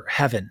Tykwer,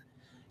 Heaven.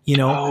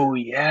 Oh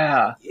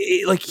yeah.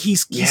 Like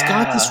he's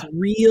got this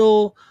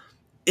real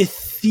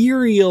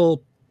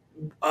ethereal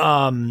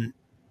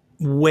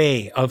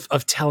way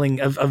of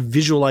telling, of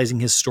visualizing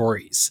his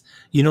stories.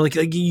 Like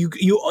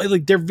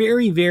they're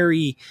very,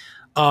 very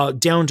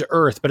down to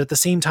earth, but at the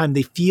same time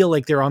they feel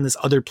like they're on this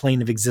other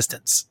plane of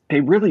existence.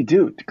 They really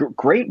do.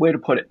 Great way to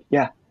put it.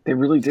 Yeah, they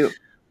really do.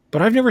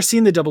 But I've never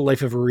seen The Double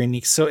Life of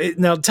Veronique. So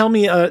now tell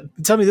me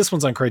this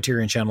one's on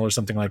Criterion Channel or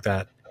something like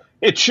that.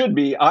 It should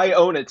be. I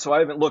own it, so I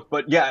haven't looked.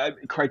 But yeah,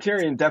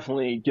 Criterion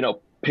definitely,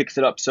 picks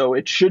it up. So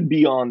it should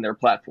be on their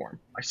platform.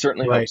 I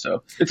certainly hope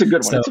so. It's a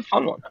good one. It's a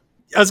fun one.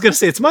 I was going to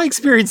say, it's my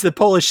experience that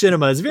Polish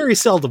cinema is very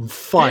seldom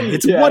fun.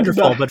 It's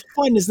wonderful, but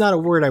fun is not a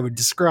word I would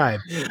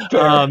describe.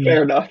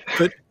 Fair enough.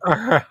 But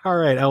all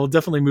right, I will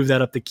definitely move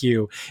that up the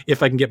queue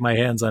if I can get my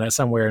hands on it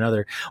some way or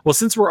another. Well,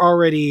 since we're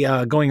already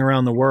going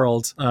around the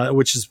world,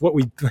 which is what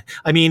we've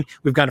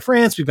gone to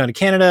France, we've gone to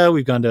Canada,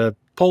 we've gone to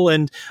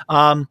Poland.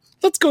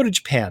 Let's go to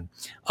Japan.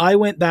 I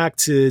went back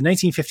to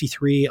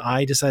 1953.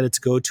 I decided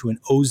to go to an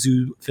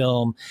Ozu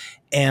film,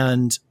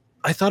 and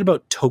I thought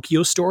about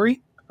Tokyo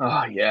Story.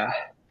 Oh, yeah.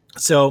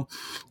 So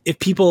if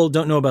people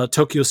don't know about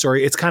Tokyo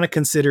Story, it's kind of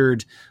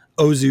considered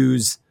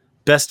Ozu's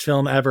best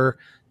film ever.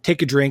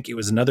 Take a drink. It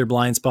was another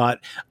blind spot.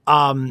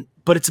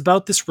 But it's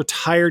about this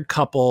retired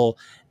couple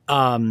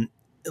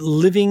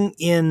living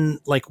in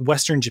like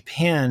Western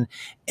Japan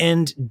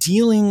and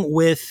dealing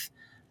with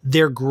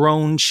their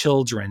grown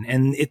children.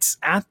 And it's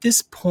at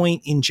this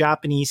point in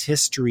Japanese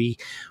history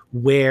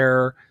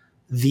where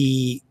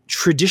the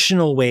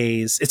traditional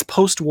ways, it's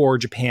post-war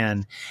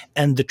Japan,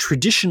 and the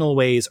traditional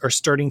ways are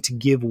starting to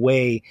give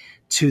way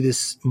to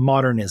this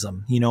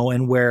modernism,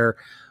 and where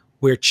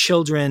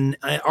children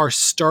are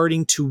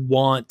starting to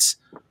want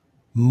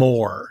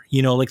more,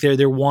 like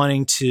they're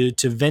wanting to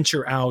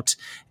venture out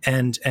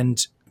and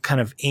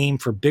kind of aim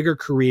for bigger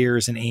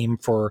careers and aim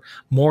for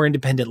more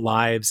independent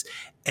lives.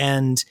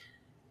 And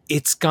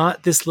it's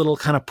got this little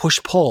kind of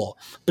push-pull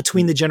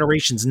between the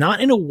generations, not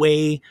in a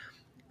way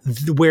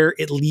where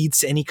it leads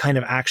to any kind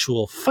of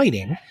actual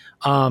fighting,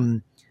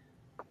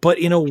 but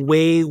in a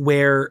way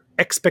where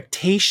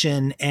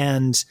expectation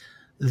and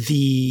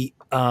the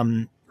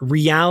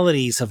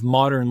realities of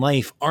modern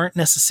life aren't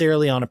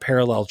necessarily on a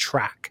parallel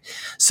track.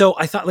 So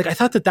I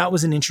thought that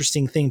was an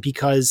interesting thing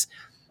because,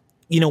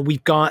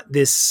 we've got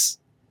this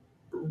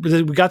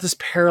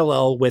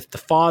parallel with the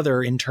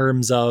father in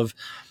terms of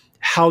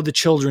how the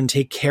children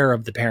take care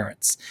of the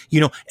parents,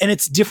 and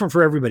it's different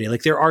for everybody.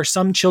 Like there are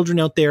some children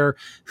out there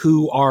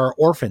who are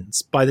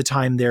orphans by the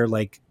time they're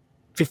like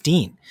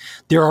 15.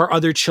 There are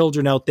other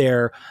children out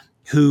there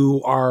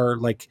who are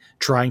like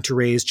trying to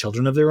raise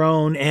children of their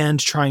own and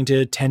trying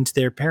to tend to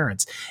their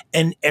parents,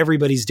 and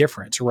everybody's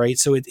different. Right.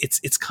 So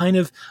it's kind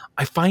of,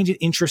 I find it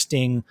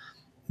interesting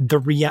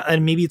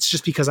and maybe it's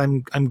just because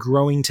I'm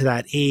growing to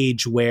that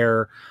age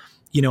where,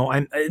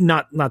 I'm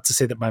not to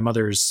say that my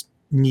mother's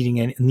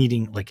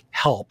needing like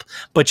help,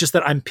 but just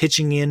that I'm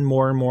pitching in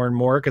more and more and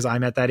more because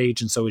I'm at that age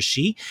and so is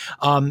she.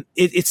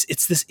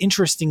 It's this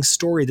interesting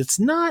story that's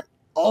not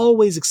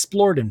always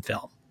explored in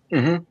film.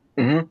 Mm-hmm,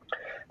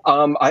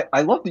 mm-hmm.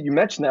 I love that you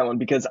mentioned that one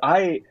because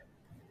I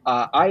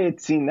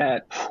had seen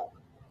that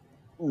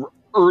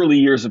early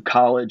years of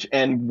college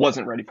and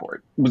wasn't ready for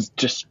it. Was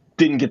just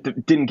didn't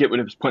get what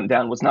it was putting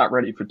down. Was not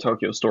ready for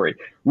Tokyo Story.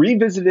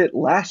 Revisited it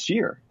last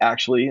year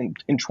actually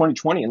in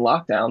 2020 in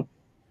lockdown.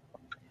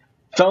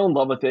 Fell in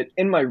love with it.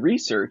 In my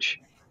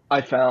research,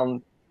 I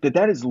found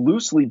that is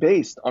loosely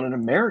based on an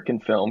American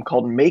film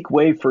called Make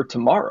Way for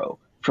Tomorrow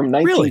from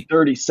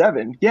 1937.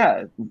 Really?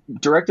 Yeah,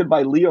 directed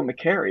by Leo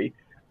McCarey.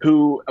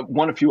 who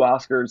won a few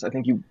Oscars. I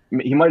think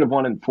he might have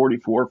won in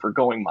 44 for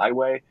Going My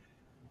Way.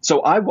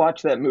 So I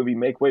watched that movie,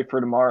 Make Way for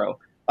Tomorrow.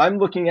 I'm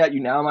looking at you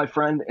now, my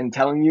friend, and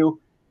telling you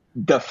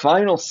the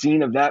final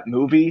scene of that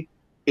movie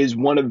is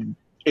one of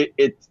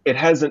it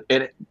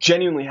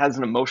genuinely has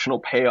an emotional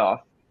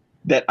payoff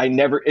that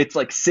it's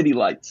like City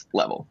Lights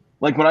level.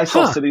 Like when I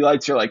saw City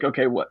Lights, you're like,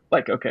 okay, what?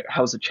 Like, okay,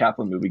 how's a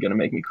Chaplin movie going to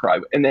make me cry?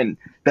 And then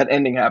that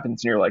ending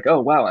happens and you're like,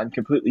 oh, wow, I'm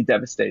completely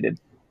devastated.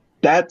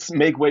 That's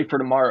Make Way for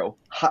Tomorrow.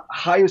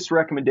 Highest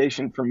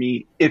recommendation for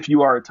me if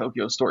you are a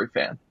Tokyo Story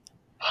fan.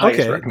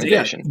 Highest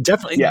recommendation. Yeah,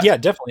 definitely. Yeah,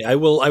 definitely. I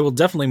will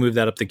definitely move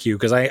that up the queue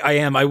because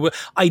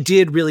I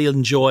did really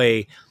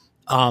enjoy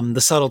the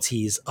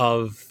subtleties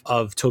of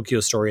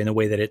Tokyo Story and the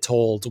way that it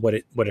told what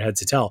it had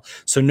to tell.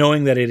 So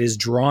knowing that it is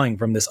drawing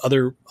from this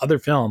other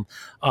film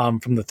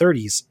from the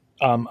 30s,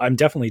 I'm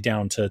definitely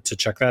down to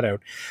check that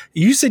out.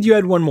 You said you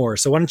had one more,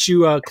 so why don't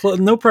you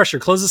no pressure,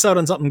 close us out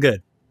on something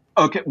good.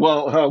 Okay,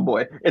 well, oh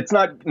boy, it's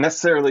not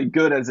necessarily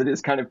good as it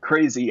is kind of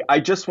crazy. I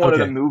just wanted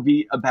a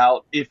movie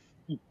about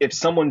if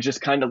someone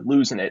just kind of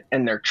losing it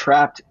and they're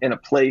trapped in a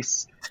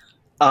place.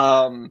 Put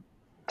on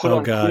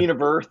Queen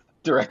of Earth,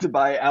 directed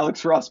by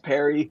Alex Ross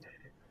Perry,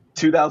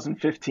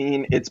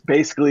 2015. It's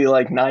basically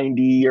like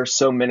 90 or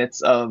so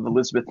minutes of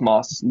Elizabeth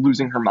Moss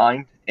losing her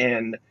mind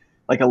in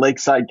like a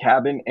lakeside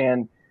cabin.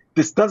 And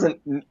this doesn't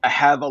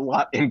have a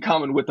lot in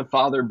common with the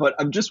father, but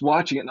I'm just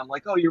watching it and I'm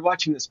like, oh, you're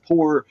watching this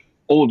poor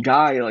old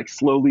guy like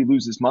slowly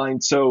lose his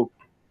mind. So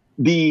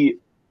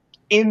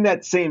in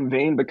that same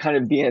vein, but kind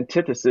of the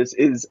antithesis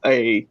is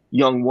a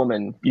young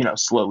woman,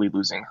 slowly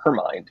losing her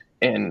mind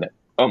in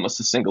almost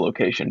a single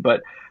location.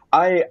 But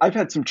I've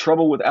had some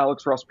trouble with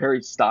Alex Ross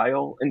Perry's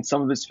style in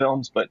some of his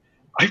films, but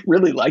I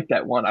really like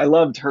that one. I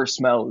loved Her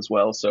Smell as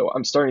well, so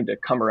I'm starting to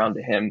come around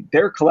to him.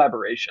 Their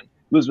collaboration,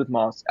 Elizabeth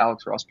Moss,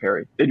 Alex Ross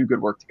Perry, they do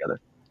good work together.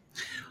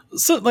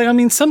 So,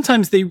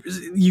 sometimes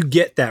you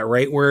get that,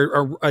 right?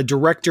 Where a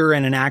director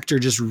and an actor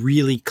just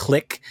really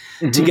click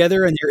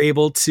together, and you're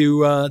able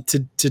to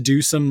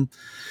do some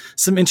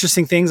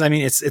interesting things. I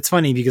mean, it's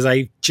funny because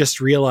I just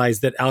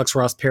realized that Alex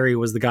Ross Perry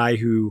was the guy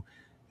who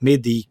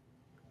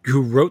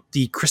wrote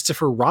the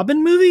Christopher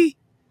Robin movie.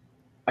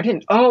 I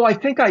didn't. Oh, I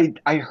think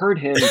I heard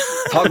him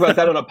talk about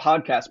that on a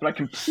podcast, but I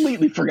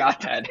completely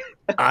forgot that.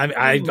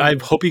 I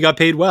hope he got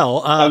paid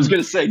well. I was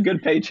going to say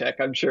good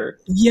paycheck, I'm sure.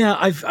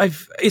 Yeah,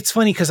 it's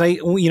funny because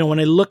when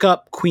I look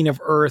up Queen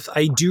of Earth,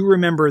 I do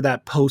remember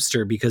that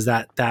poster because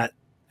that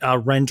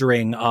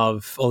rendering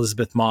of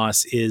Elizabeth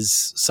Moss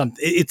is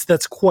something.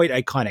 That's quite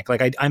iconic.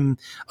 Like I'm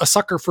a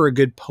sucker for a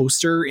good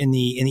poster in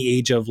the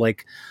age of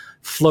like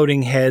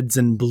floating heads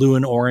and blue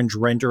and orange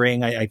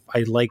rendering. I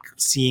like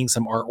seeing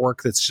some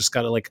artwork that's just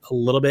got like a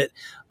little bit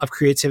of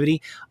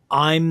creativity.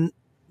 I'm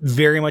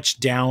very much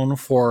down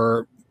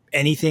for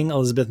anything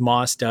Elizabeth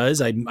Moss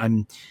does.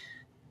 I'm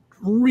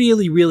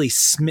really, really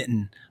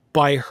smitten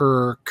by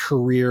her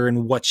career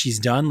and what she's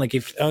done. Like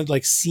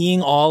like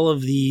seeing all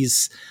of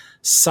these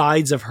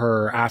sides of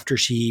her after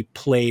she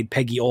played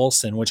Peggy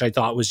Olson, which I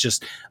thought was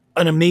just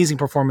an amazing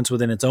performance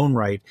within its own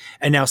right.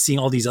 And now seeing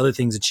all these other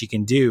things that she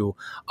can do,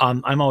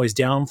 I'm always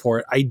down for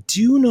it. I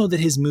do know that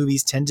his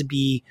movies tend to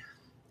be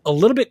a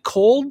little bit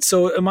cold.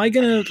 So am I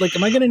gonna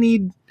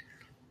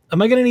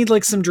need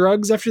like some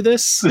drugs after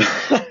this?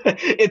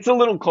 It's a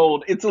little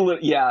cold. It's a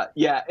little,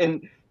 yeah.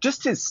 And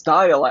just his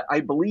style, I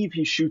believe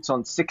he shoots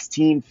on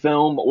 16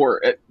 film,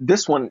 or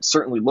this one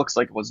certainly looks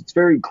like it was. It's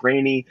very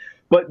grainy,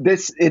 but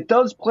it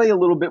does play a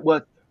little bit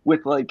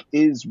with like,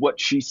 is what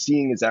she's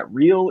seeing, is that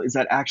real? Is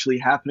that actually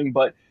happening?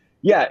 But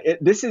yeah,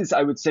 this is,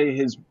 I would say,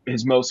 his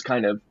most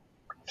kind of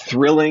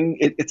thrilling.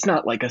 It's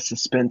not like a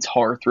suspense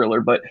horror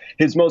thriller, but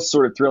his most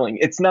sort of thrilling.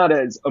 It's not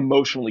as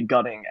emotionally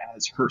gutting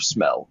as Her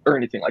Smell or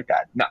anything like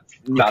that.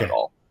 Not at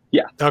all.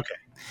 Yeah. Okay.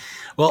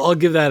 Well, I'll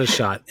give that a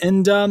shot.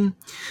 And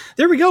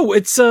there we go.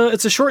 It's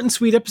a short and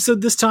sweet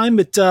episode this time,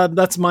 but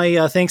that's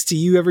my thanks to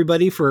you,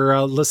 everybody, for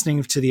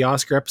listening to the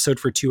Oscar episode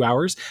for 2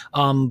 hours.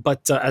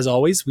 But as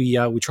always, we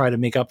try to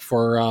make up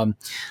for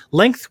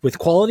length with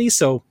quality.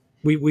 So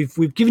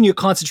we've given you a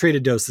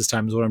concentrated dose this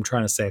time is what I'm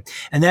trying to say.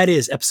 And that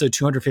is episode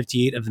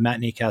 258 of the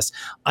Matinee Cast.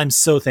 I'm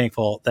so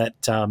thankful that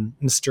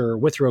Mr.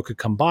 Withrow could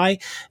come by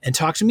and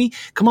talk to me.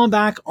 Come on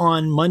back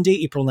on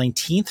Monday, April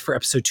 19th for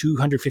episode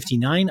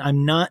 259.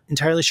 I'm not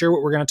entirely sure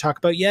what we're going to talk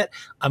about yet.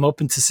 I'm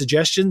open to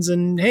suggestions.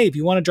 And hey, if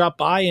you want to drop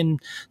by and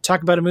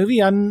talk about a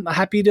movie, I'm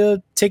happy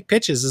to take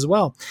pitches as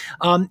well.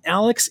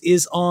 Alex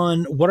is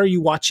on What Are You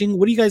Watching?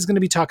 What are you guys going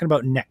to be talking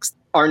about next?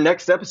 Our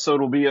next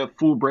episode will be a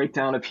full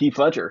breakdown of Heath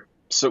Ledger.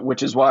 So,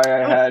 which is why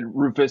I had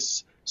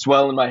Rufus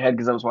swell in my head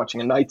because I was watching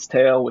A Knight's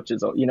Tale, which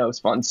is, it's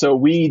fun. So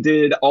we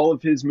did all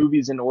of his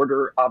movies in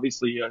order.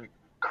 Obviously, a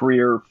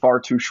career far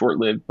too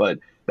short-lived, but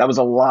that was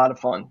a lot of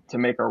fun to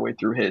make our way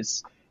through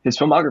his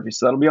filmography.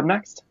 So that'll be up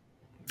next.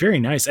 Very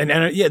nice.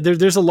 And yeah,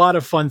 there's a lot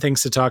of fun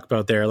things to talk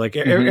about there. Like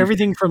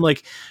everything from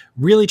like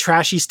really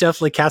trashy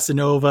stuff like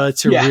Casanova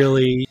to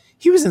really,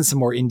 He was in some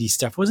more indie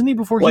stuff, wasn't he?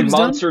 Before he like was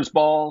Monsters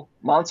Ball.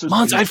 Monsters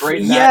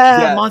great.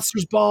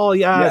 Monsters Ball.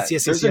 Yes.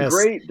 There's a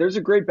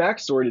great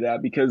backstory to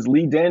that because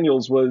Lee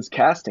Daniels was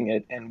casting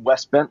it, and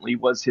Wes Bentley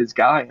was his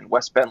guy, and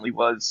Wes Bentley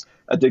was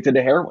addicted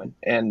to heroin,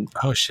 and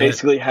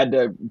basically had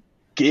to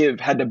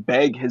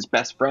beg his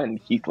best friend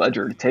Heath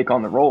Ledger to take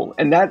on the role,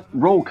 and that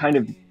role kind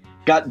of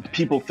got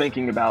people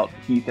thinking about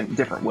Heath in a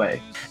different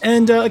way.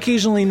 And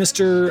occasionally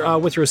Mr.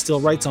 Withrow still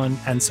writes on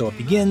And So It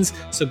Begins,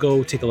 so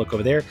go take a look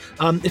over there.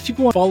 If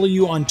people want to follow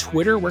you on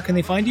Twitter, where can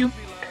they find you?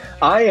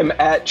 I am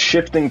at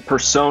Shifting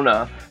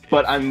Persona,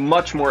 but I'm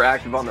much more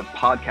active on the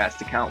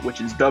podcast account,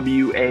 which is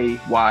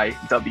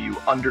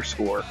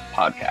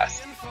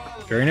WAYW_podcast.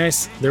 Very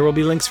nice. There will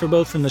be links for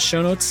both in the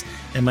show notes.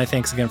 And my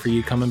thanks again for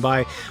you coming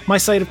by. My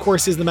site, of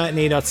course, is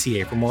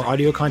thematinee.ca. For more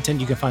audio content,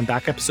 you can find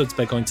back episodes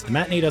by going to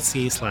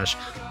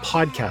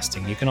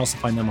thematinee.ca/podcasting. You can also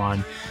find them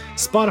on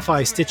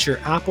Spotify, Stitcher,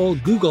 Apple,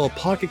 Google,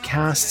 Pocket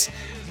Casts,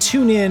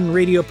 TuneIn,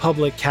 Radio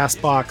Public,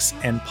 CastBox,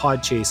 and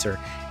Podchaser.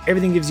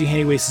 Everything gives you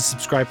handy ways to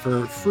subscribe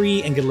for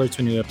free and get alerts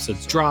when new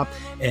episodes drop.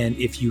 And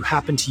if you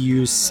happen to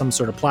use some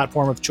sort of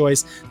platform of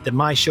choice that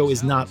my show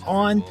is not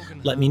on,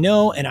 let me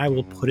know and I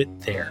will put it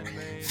there.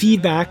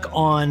 Feedback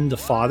on The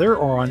Father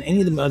or on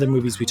any of the other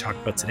movies we talked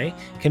about today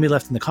can be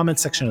left in the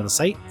comments section of the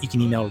site. You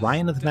can email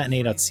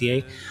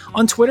ryan@thematinee.ca.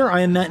 On Twitter,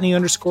 I am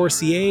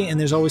matinee_ca, and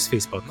there's always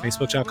Facebook,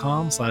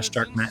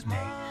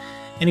 facebook.com/darkmatinee.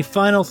 Any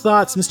final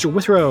thoughts, Mr.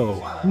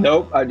 Withrow?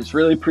 Nope. I just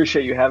really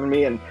appreciate you having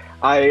me, and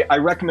I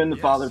recommend The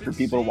Father for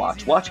people to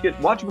watch. Watch it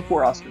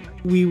before Oscar night.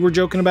 We were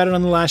joking about it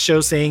on the last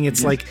show, saying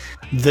it's like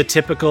the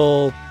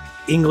typical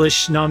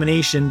English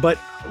nomination, but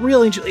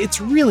really,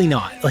 it's really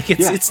not. Like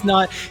it's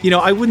not. You know,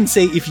 I wouldn't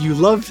say if you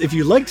liked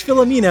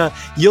Philomena,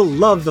 you'll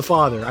love The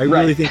Father. I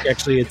really think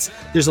actually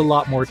there's a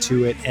lot more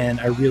to it, and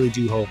I really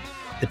do hope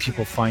that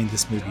people find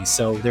this movie.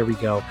 So there we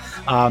go.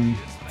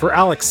 For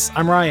Alex,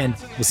 I'm Ryan.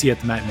 We'll see you at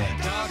the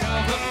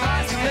matinee.